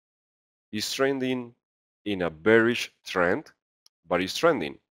trending. It's trending in a bearish trend, but it's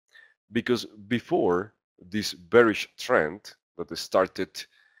trending because before this bearish trend that started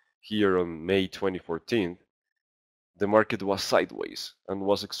here on May 2014, the market was sideways and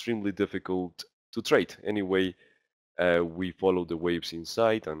was extremely difficult to trade. Anyway, we followed the waves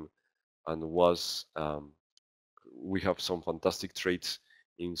inside, and was we have some fantastic trades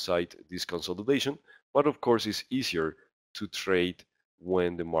inside this consolidation. But of course, it's easier to trade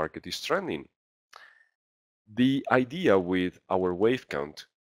when the market is trending. The idea with our wave count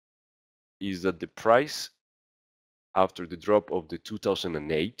is that the price after the drop of the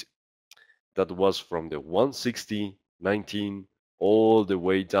 2008, that was from the 160.19 all the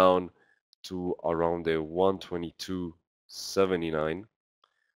way down to around the 122.79,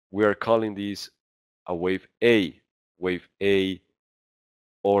 we are calling this a wave A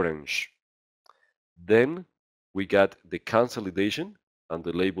orange. Then we got the consolidation, and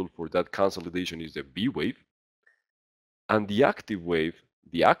the label for that consolidation is the B wave. And the active wave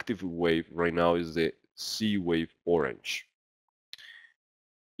right now is the C wave orange.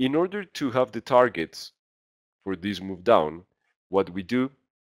 In order to have the targets for this move down, what we do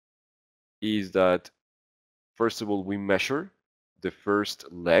is that first of all we measure the first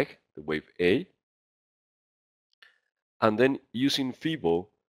leg, the wave A, and then using FIBO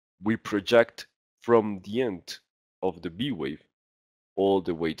we project from the end of the B wave all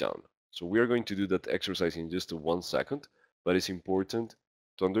the way down. So we are going to do that exercise in just 1 second, but it's important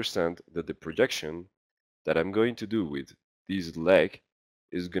to understand that the projection that I'm going to do with this leg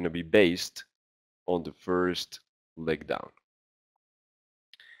is going to be based on the first leg down.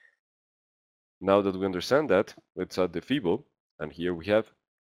 Now that we understand that, let's add the FIBO, and here we have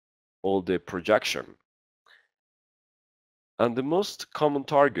all the projection. And the most common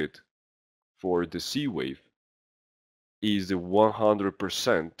target for the C wave is the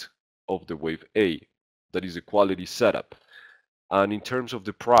 100% of the wave A. That is a quality setup. And in terms of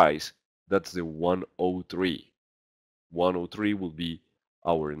the price, that's the 103. 103 will be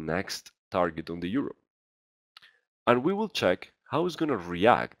our next target on the euro. And we will check how it's going to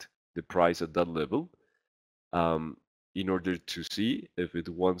react the price at that level um, in order to see if it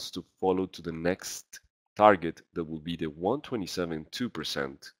wants to follow to the next target that will be the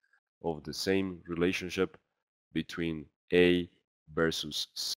 127.2% of the same relationship between A versus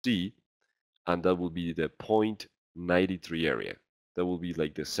C, and that will be the 0.93 area. That will be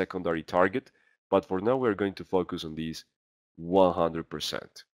like the secondary target, but for now we're going to focus on this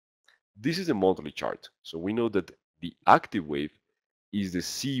 100%. This is a monthly chart, so we know that the active wave is the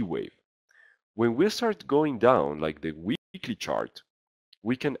C wave. When we start going down, like the weekly chart,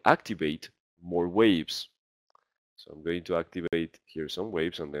 we can activate more waves. So I'm going to activate here some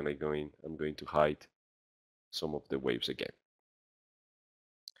waves, and then I'm going to hide some of the waves again.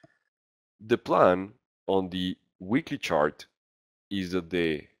 The plan on the weekly chart is that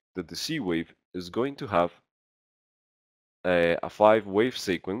the C wave is going to have a 5-wave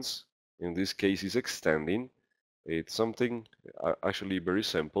sequence. In this case, is extending. It's something actually very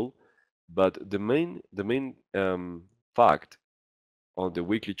simple, but the main fact on the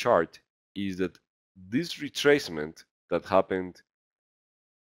weekly chart is that this retracement that happened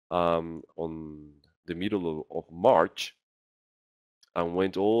on the middle of March and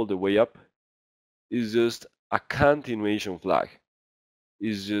went all the way up is just a continuation flag.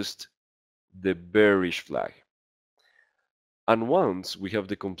 Is just the bearish flag. And once we have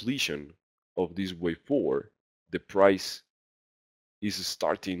the completion of this wave 4, the price is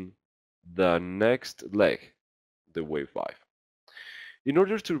starting the next leg, the wave 5. In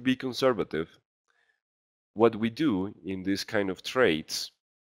order to be conservative, what we do in this kind of trades,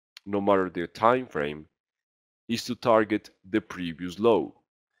 no matter the time frame, is to target the previous low.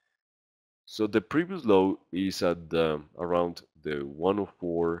 So the previous low is at around the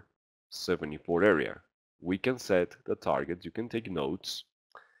 104.74 area. We can set the target, you can take notes.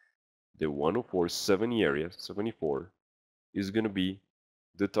 The 104.70 area, 74, is going to be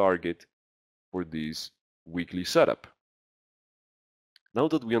the target for this weekly setup. Now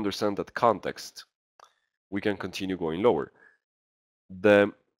that we understand that context, we can continue going lower.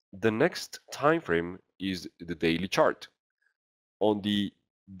 The, the next time frame is the daily chart. On the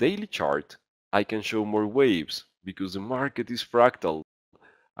daily chart, I can show more waves because the market is fractal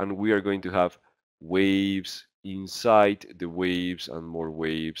and we are going to have waves inside the waves and more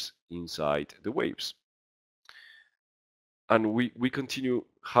waves inside the waves. And we continue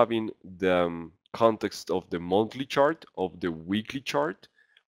having the context of the monthly chart, of the weekly chart,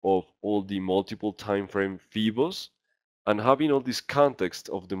 of all the multiple time frame Fibos, and having all this context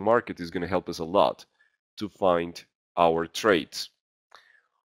of the market is going to help us a lot to find our trades.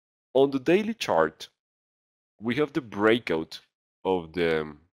 On the daily chart, we have the breakout of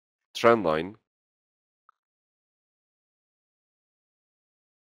the trend line.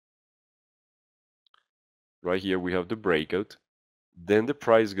 Right here we have the breakout. Then the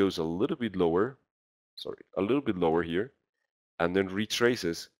price goes a little bit lower, a little bit lower here, and then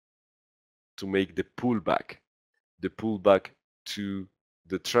retraces to make the pullback to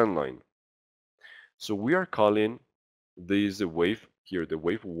the trend line. So we are calling this the wave here, the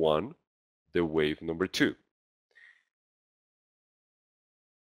wave 1, the wave number 2.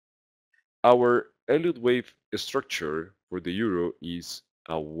 Our Elliott wave structure for the euro is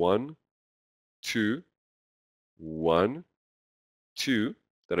a 1, 2, 1, 2,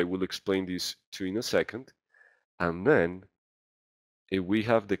 that I will explain this to in a second. And then if we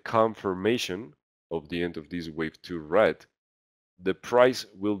have the confirmation of the end of this wave 2 red, the price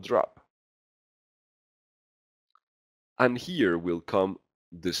will drop. And here will come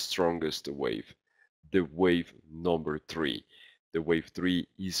the strongest wave, the wave number 3. The wave 3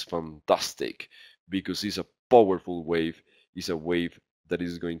 is fantastic because it's a powerful wave. It's a wave that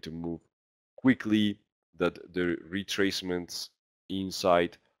is going to move quickly, that the retracements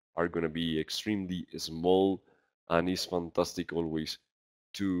inside are going to be extremely small, and it's fantastic always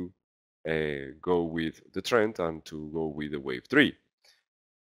to go with the trend and to go with the wave 3.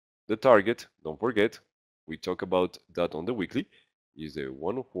 The target, don't forget, we talk about that on the weekly, is the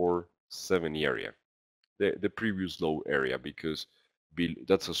 104.70 area, the previous low area, because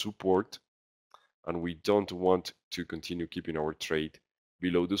that's a support and we don't want to continue keeping our trade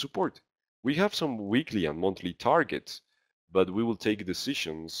below the support. We have some weekly and monthly targets, but we will take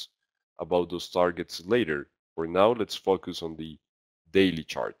decisions about those targets later. For now, let's focus on the daily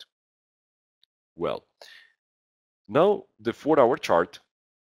chart. Well, now the 4-hour chart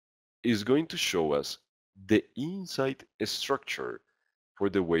is going to show us the inside structure for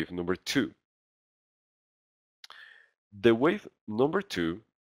the wave number 2. The wave number 2,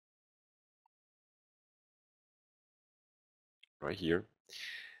 right here,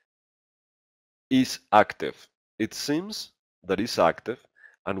 is active. It seems that it's active,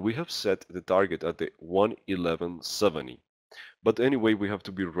 and we have set the target at the 111.70. But anyway, we have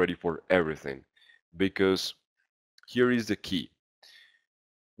to be ready for everything, because here is the key.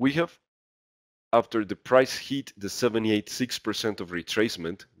 We have, after the price hit the 78.6% of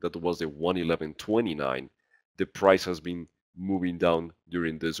retracement, that was the 111.29, the price has been moving down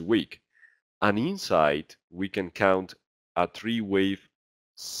during this week. And inside, we can count a 3-wave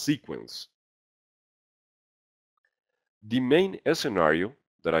sequence. The main scenario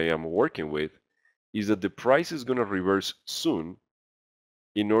that I am working with is that the price is going to reverse soon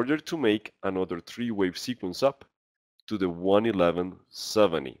in order to make another 3-wave sequence up to the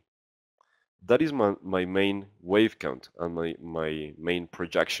 111.70. That is my main wave count and my main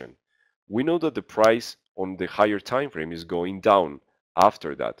projection. We know that the price on the higher time frame is going down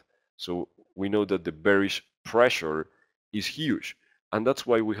after that. So we know that the bearish pressure is huge. And that's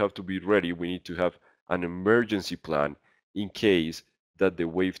why we have to be ready. We need to have an emergency plan in case that the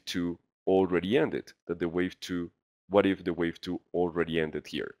wave 2 already ended, that the wave 2, what if the wave 2 already ended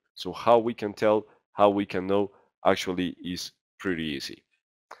here? So how we can tell, how we can know, actually is pretty easy.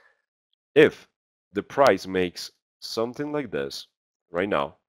 If the price makes something like this right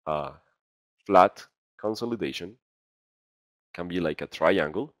now, flat consolidation, can be like a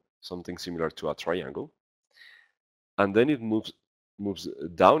triangle, something similar to a triangle, and then it moves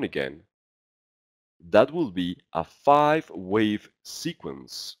down again, that will be a 5-wave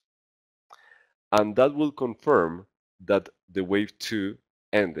sequence, and that will confirm that the wave 2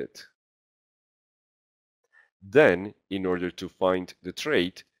 ended. Then, in order to find the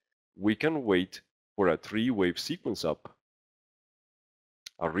trade, we can wait for a 3-wave sequence up,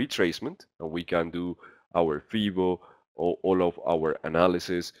 a retracement, and we can do our FIBO, all of our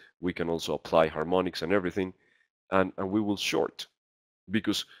analysis. We can also apply harmonics and everything, and we will short,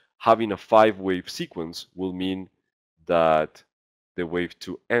 because having a 5-wave sequence will mean that the wave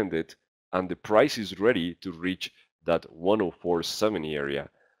 2 ended and the price is ready to reach that 104.70 area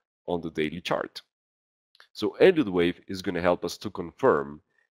on the daily chart. So ended wave is going to help us to confirm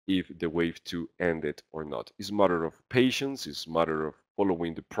if the wave 2 ended or not. It's a matter of patience, it's a matter of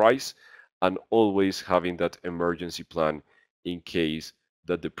following the price, and always having that emergency plan in case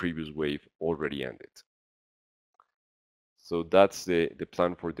that the previous wave already ended. So that's the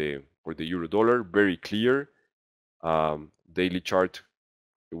plan for the euro dollar. Very clear. Daily chart,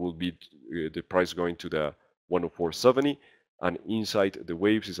 it will be the price going to the 104.70, and inside the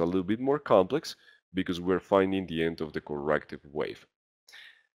waves is a little bit more complex because we're finding the end of the corrective wave.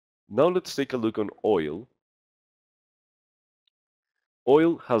 Now let's take a look on oil.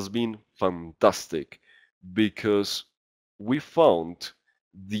 Oil has been fantastic because we found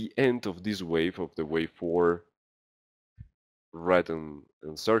the end of this wave, of the wave 4, red and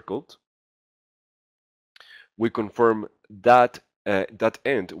circled. We confirm that that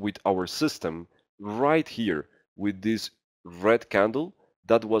end with our system right here with this red candle.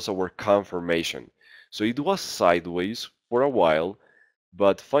 That was our confirmation. So it was sideways for a while,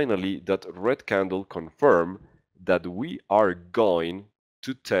 but finally that red candle confirmed that we are going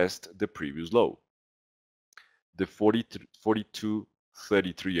to test the previous low, the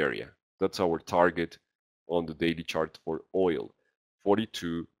 42.33 area. That's our target on the daily chart for oil,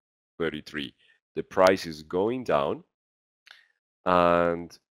 42.33. The price is going down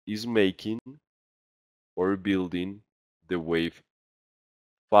and is making or building the wave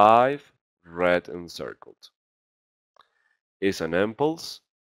 5, red encircled. It's an impulse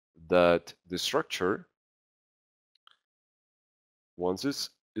that the structure, once is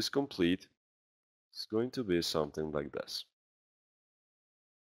complete, is going to be something like this.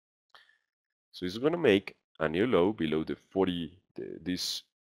 So it's going to make a new low below the this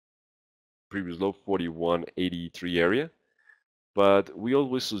previous low, 41.83 area. But we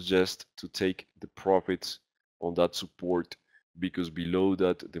always suggest to take the profits on that support, because below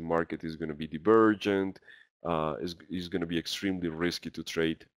that the market is going to be divergent, is going to be extremely risky to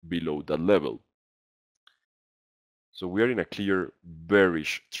trade below that level. So we are in a clear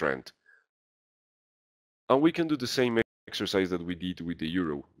bearish trend. And we can do the same exercise that we did with the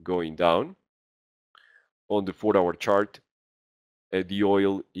euro going down. On the 4-hour chart, the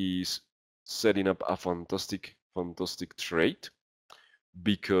oil is setting up a fantastic trade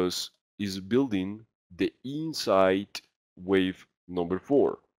because it's building the inside wave number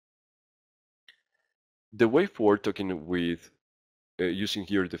 4. The wave 4, talking with using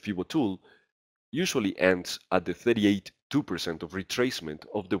here the FIBO tool, usually ends at the 38.2% of retracement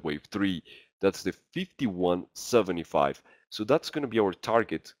of the wave 3. That's the 51.75. So that's going to be our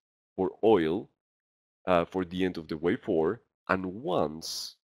target for oil for the end of the wave 4. And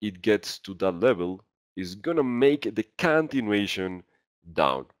once it gets to that level, it's going to make the continuation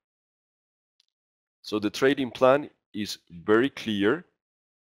down. So the trading plan is very clear.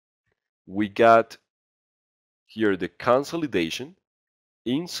 We got here the consolidation.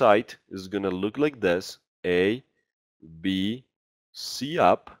 Inside is going to look like this: A, B, C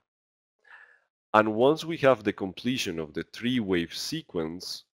up. And once we have the completion of the 3-wave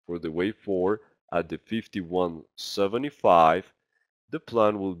sequence for the wave 4 at the 51.75, the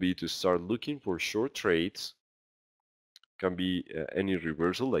plan will be to start looking for short trades. Can be any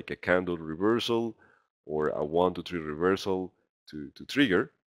reversal, like a candle reversal or a 1 to 3 reversal to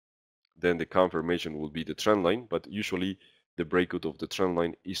trigger. Then the confirmation will be the trend line, but usually the breakout of the trend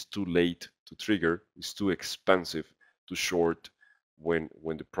line is too late to trigger. It's too expensive to short when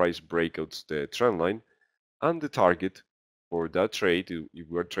the price breakouts the trend line. And the target for that trade, if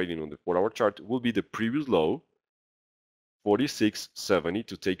we're trading on the 4-hour chart, will be the previous low, 46.70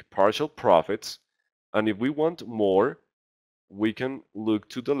 to take partial profits. And if we want more, we can look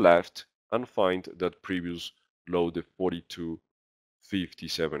to the left and find that previous low, the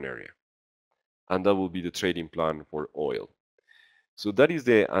 42.57 area. And that will be the trading plan for oil. So that is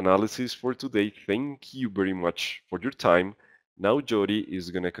the analysis for today. Thank you very much for your time. Now Jody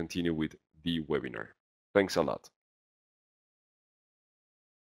is going to continue with the webinar. Thanks a lot.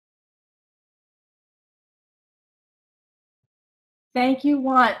 Thank you,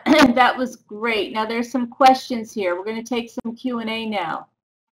 Juan. That was great. Now there's some questions here. We're going to take some Q&A now.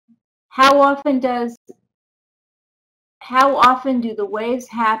 How often do the waves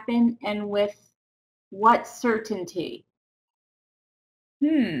happen, and with what certainty?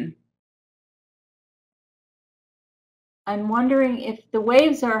 I'm wondering if the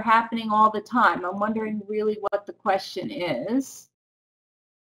waves are happening all the time. I'm wondering really what the question is.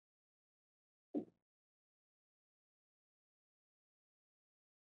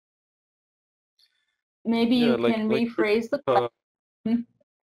 Maybe you can rephrase the question.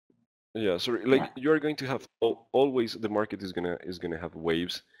 Yeah, sorry. You're going to have always the market is gonna have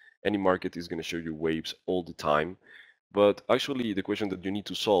waves. Any market is gonna show you waves all the time. But actually, the question that you need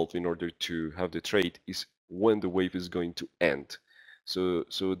to solve in order to have the trade is when the wave is going to end. So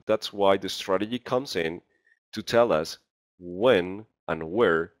that's why the strategy comes in to tell us when and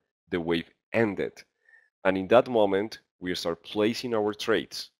where the wave ended. And in that moment, we start placing our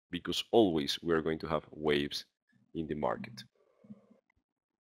trades because always we are going to have waves in the market.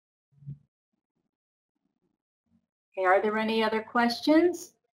 Okay, are there any other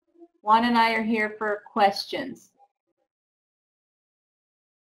questions? Juan and I are here for questions.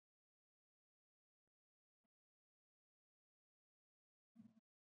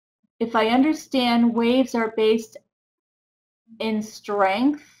 If I understand, waves are based in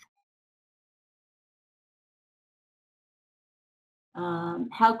strength.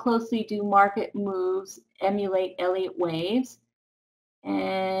 How closely do market moves emulate Elliott waves?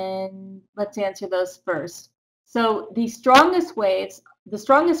 And let's answer those first. So the strongest wave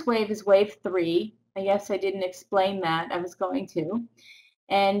is wave 3. I guess I didn't explain that. I was going to.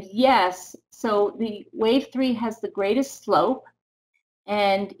 And yes, so the wave 3 has the greatest slope,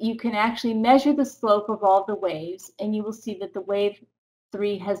 and you can actually measure the slope of all the waves, and you will see that the wave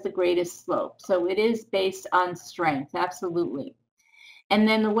 3 has the greatest slope. So it is based on strength, absolutely. And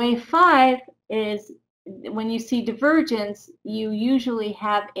then the wave 5 is, when you see divergence, you usually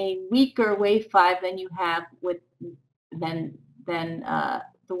have a weaker wave 5 than you have than the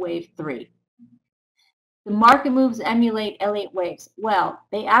wave 3. The market moves emulate Elliott waves. Well,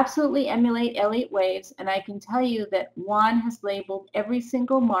 they absolutely emulate Elliott waves, and I can tell you that Juan has labeled every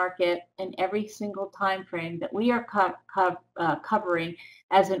single market and every single time frame that we are covering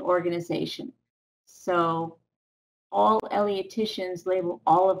as an organization. So all Elliotticians label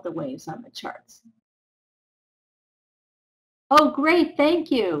all of the waves on the charts. Oh, great,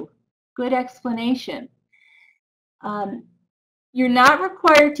 thank you. Good explanation. You're not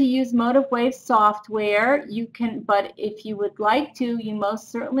required to use Motive Wave software. You can, but if you would like to, you most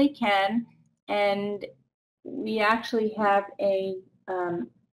certainly can. And we actually have a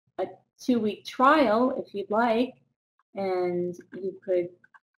 2-week trial if you'd like. And you could,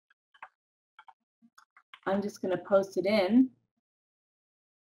 I'm just going to post it in.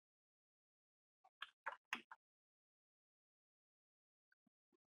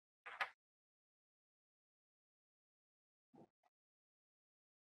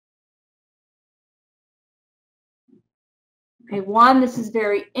 Okay, Juan, this is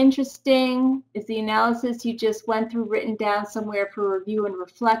very interesting. Is the analysis you just went through written down somewhere for review and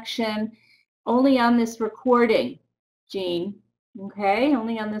reflection? Only on this recording, Jean. Okay,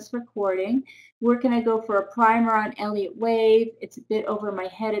 only on this recording. We're going to go for a primer on Elliott Wave. It's a bit over my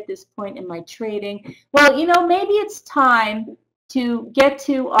head at this point in my trading. Well, you know, maybe it's time to get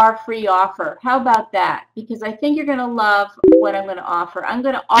to our free offer. How about that? Because I think you're going to love what I'm going to offer. I'm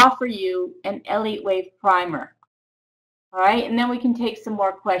going to offer you an Elliott Wave primer. All right, and then we can take some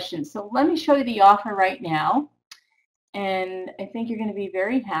more questions. So let me show you the offer right now. And I think you're going to be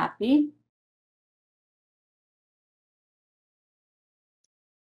very happy.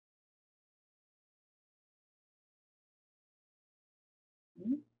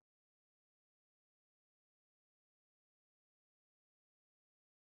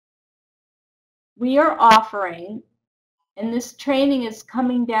 We are offering, and this training is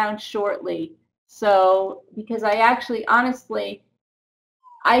coming down shortly. So, because I actually, honestly,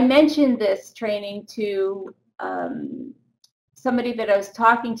 I mentioned this training to somebody that I was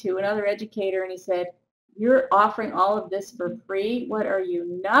talking to, another educator, and he said, "You're offering all of this for free? What are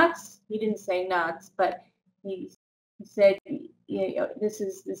you, nuts?" He didn't say nuts, but he He said, this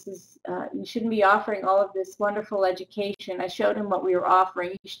is you shouldn't be offering all of this wonderful education. I showed him what we were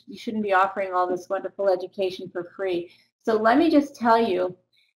offering. You shouldn't be offering all this wonderful education for free. So let me just tell you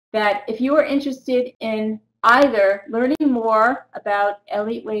that if you are interested in either learning more about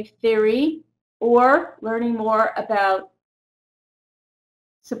Elliott wave theory or learning more about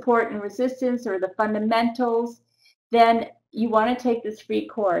support and resistance or the fundamentals, then you want to take this free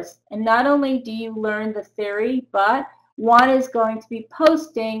course. And not only do you learn the theory, but Juan is going to be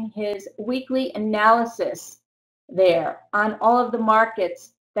posting his weekly analysis there on all of the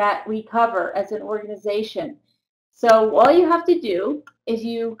markets that we cover as an organization. So all you have to do is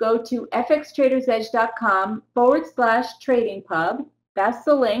you go to fxtradersedge.com/trading pub. That's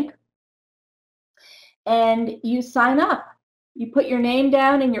the link. And you sign up. You put your name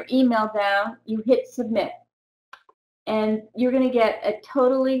down and your email down. You hit submit. And you're going to get a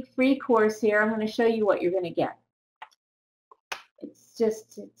totally free course here. I'm going to show you what you're going to get. It's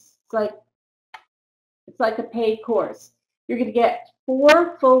like a paid course. You're going to get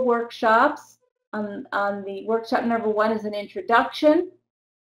 4 full workshops. On the workshop number 1 is an introduction,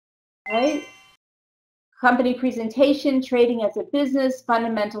 right? Company presentation, trading as a business,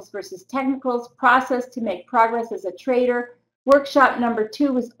 fundamentals versus technicals, process to make progress as a trader. Workshop number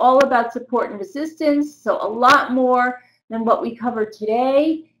 2 is all about support and resistance, so a lot more than what we covered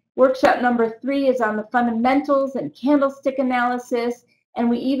today. Workshop number 3 is on the fundamentals and candlestick analysis, and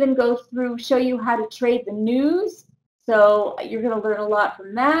we even go through, show you how to trade the news. So you're going to learn a lot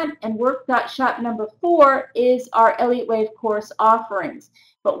from that. And workshop number 4 is our Elliott Wave course offerings.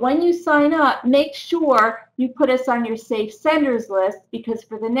 But when you sign up, make sure you put us on your safe senders list, because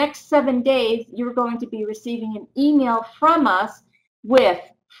for the next 7 days, you're going to be receiving an email from us with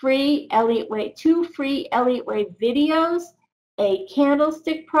free Elliott Wave, 2 free Elliott Wave videos, a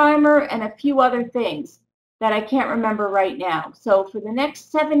candlestick primer, and a few other things that I can't remember right now. So for the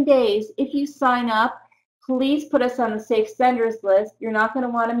next 7 days, if you sign up, please put us on the safe senders list. You're not going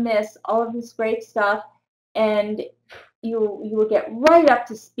to want to miss all of this great stuff, and you will get right up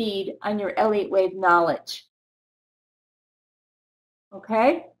to speed on your Elliott Wave knowledge.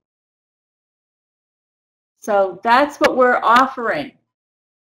 Okay? So that's what we're offering.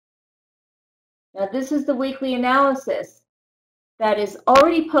 Now this is the weekly analysis that is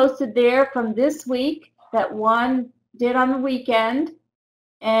already posted there from this week that Juan did on the weekend,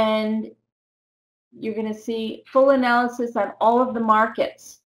 and you're going to see full analysis on all of the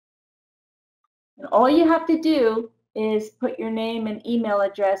markets. And all you have to do is put your name and email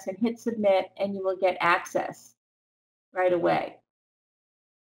address and hit submit, and you will get access right away.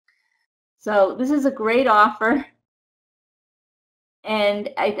 So this is a great offer,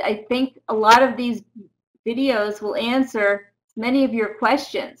 and I think a lot of these videos will answer many of your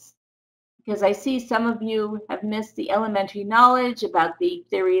questions, because I see some of you have missed the elementary knowledge about the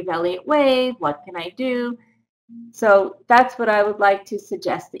theory of Elliott Wave. What can I do? So that's what I would like to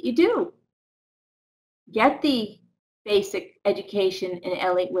suggest that you do. Get the basic education in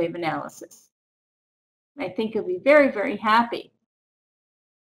Elliott Wave analysis. I think you'll be very, very happy.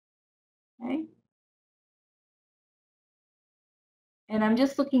 Okay. And I'm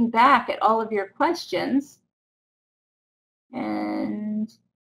just looking back at all of your questions, and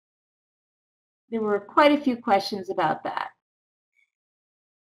there were quite a few questions about that.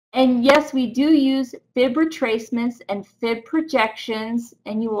 And yes, we do use fib retracements and fib projections,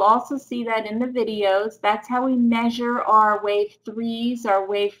 and you will also see that in the videos. That's how we measure our wave 3s, our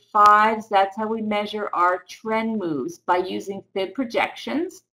wave 5s. That's how we measure our trend moves, by using fib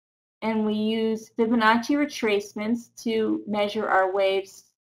projections. And we use Fibonacci retracements to measure our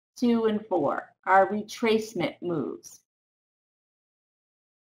waves 2 and 4, our retracement moves.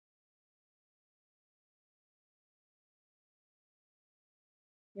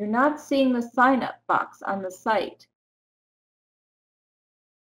 You're not seeing the sign-up box on the site.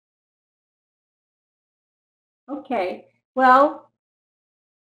 Okay, well,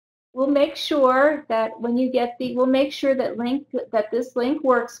 we'll make sure that when you get the, we'll make sure that this link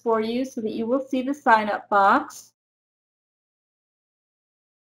works for you, so that you will see the sign-up box.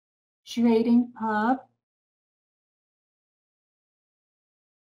 Trading Pub.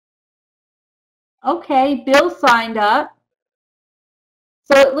 Okay, Bill signed up.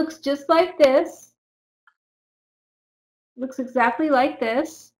 So it looks just like this. Looks exactly like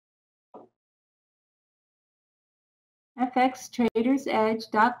this.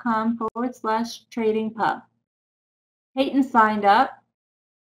 fxtradersedge.com/trading pub. Peyton signed up.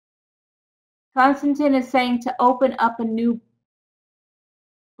 Constantine is saying to open up a new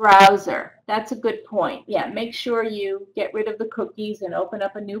browser. That's a good point. Yeah, make sure you get rid of the cookies and open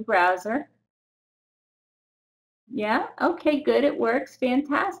up a new browser. Yeah? Okay, good. It works.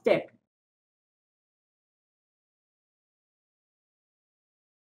 Fantastic.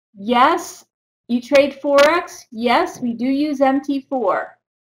 Yes, you trade Forex? Yes, we do use MT4.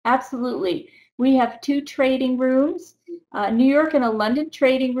 Absolutely. We have two trading rooms, New York and a London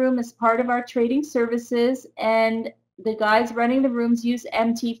trading room as part of our trading services, and the guys running the rooms use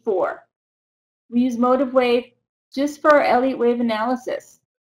MT4. We use motive wave just for our Elliott wave analysis.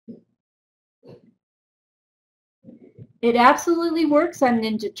 It absolutely works on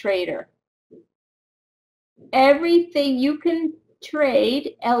NinjaTrader. Everything you can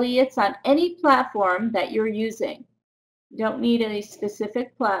trade Elliott's on any platform that you're using. You don't need any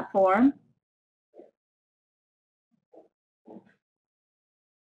specific platform.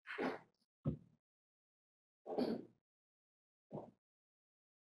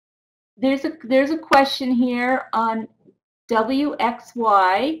 There's a question here on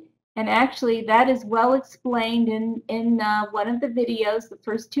WXY, and actually that is well explained in one of the videos, the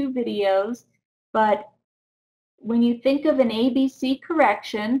first two videos. But when you think of an ABC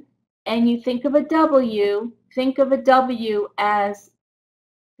correction and you think of a W, think of a W as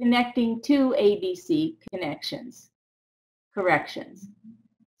connecting two ABC corrections.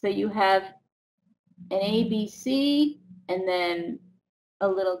 So you have an ABC and then a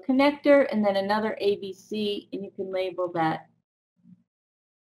little connector and then another ABC, and you can label that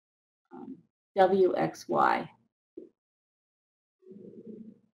WXY.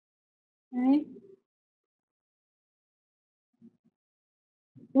 Okay.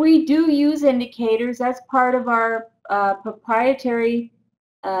 We do use indicators. That's part of our proprietary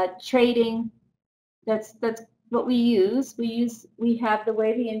trading. That's what we use. We have the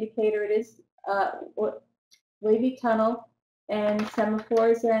wavy indicator. It is wavy tunnel and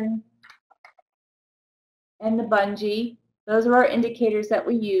semaphores and the bungee. Those are our indicators that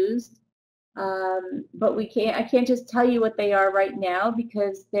we use. But I can't just tell you what they are right now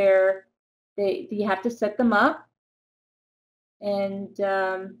because you have to set them up, and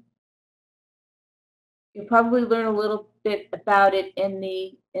you'll probably learn a little bit about it in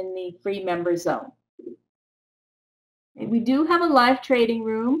the free member zone. We do have a live trading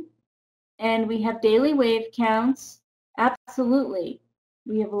room, and we have daily wave counts. Absolutely.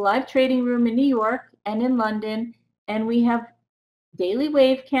 We have a live trading room in New York and in London, and we have daily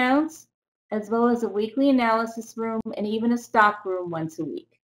wave counts as well as a weekly analysis room and even a stock room once a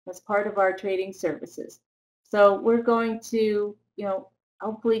week as part of our trading services. So we're going to,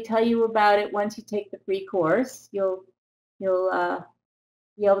 hopefully tell you about it once you take the free course. You'll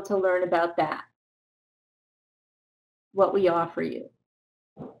be able to learn about that, what we offer you.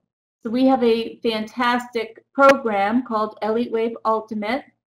 So we have a fantastic program called Elliott Wave Ultimate,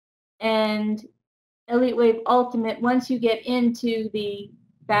 and Elliott Wave Ultimate, once you get into the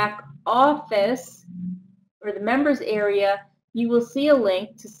back office or the members area, you will see a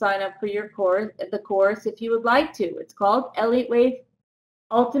link to sign up for your course if you would like to. It's called Elliott Wave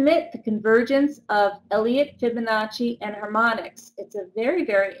Ultimate, the Convergence of Elliott, Fibonacci, and Harmonics. It's a very,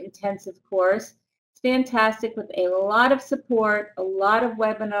 very intensive course. It's fantastic with a lot of support, a lot of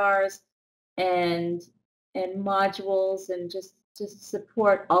webinars, and modules, and just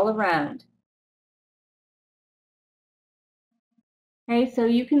support all around. Okay, so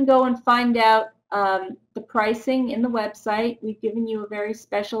you can go and find out the pricing in the website. We've given you a very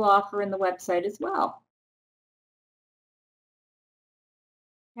special offer in the website as well.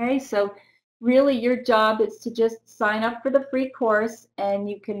 Okay, so really your job is to just sign up for the free course, and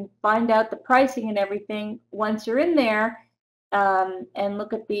you can find out the pricing and everything once you're in there, and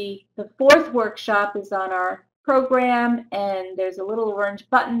look at the fourth workshop is on our program, and there's a little orange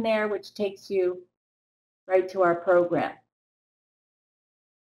button there which takes you right to our program.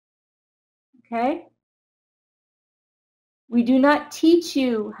 Okay? We do not teach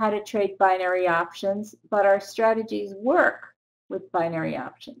you how to trade binary options, but our strategies work with binary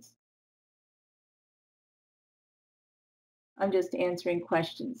options. I'm just answering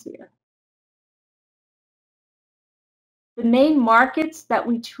questions here. The main markets that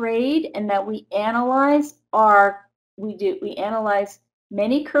we trade and that we analyze are, we analyze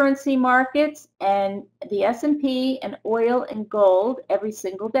many currency markets and the S&P and oil and gold every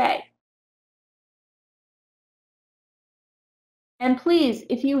single day. And please,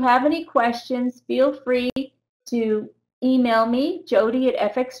 if you have any questions, feel free to email me, Jody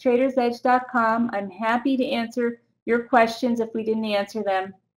at fxtradersedge.com. I'm happy to answer your questions if we didn't answer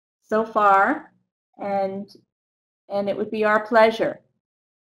them so far, and it would be our pleasure.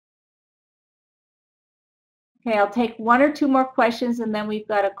 Okay, I'll take one or two more questions, and then we've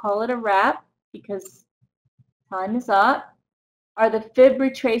got to call it a wrap because time is up. Are the fib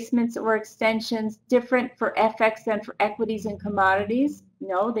retracements or extensions different for FX than for equities and commodities?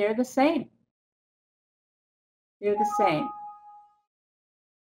 No, they're the same. They're the same.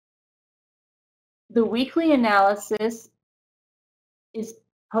 The weekly analysis is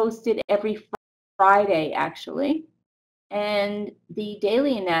posted every Friday, actually. And the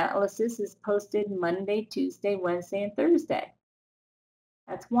daily analysis is posted Monday, Tuesday, Wednesday, and Thursday.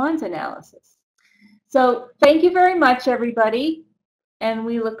 That's Juan's analysis. So thank you very much, everybody. And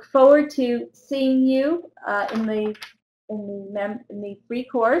we look forward to seeing you in the free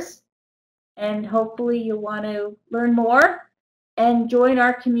course. And hopefully you'll want to learn more and join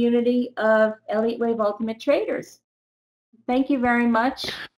our community of Elliott Wave Ultimate Traders. Thank you very much.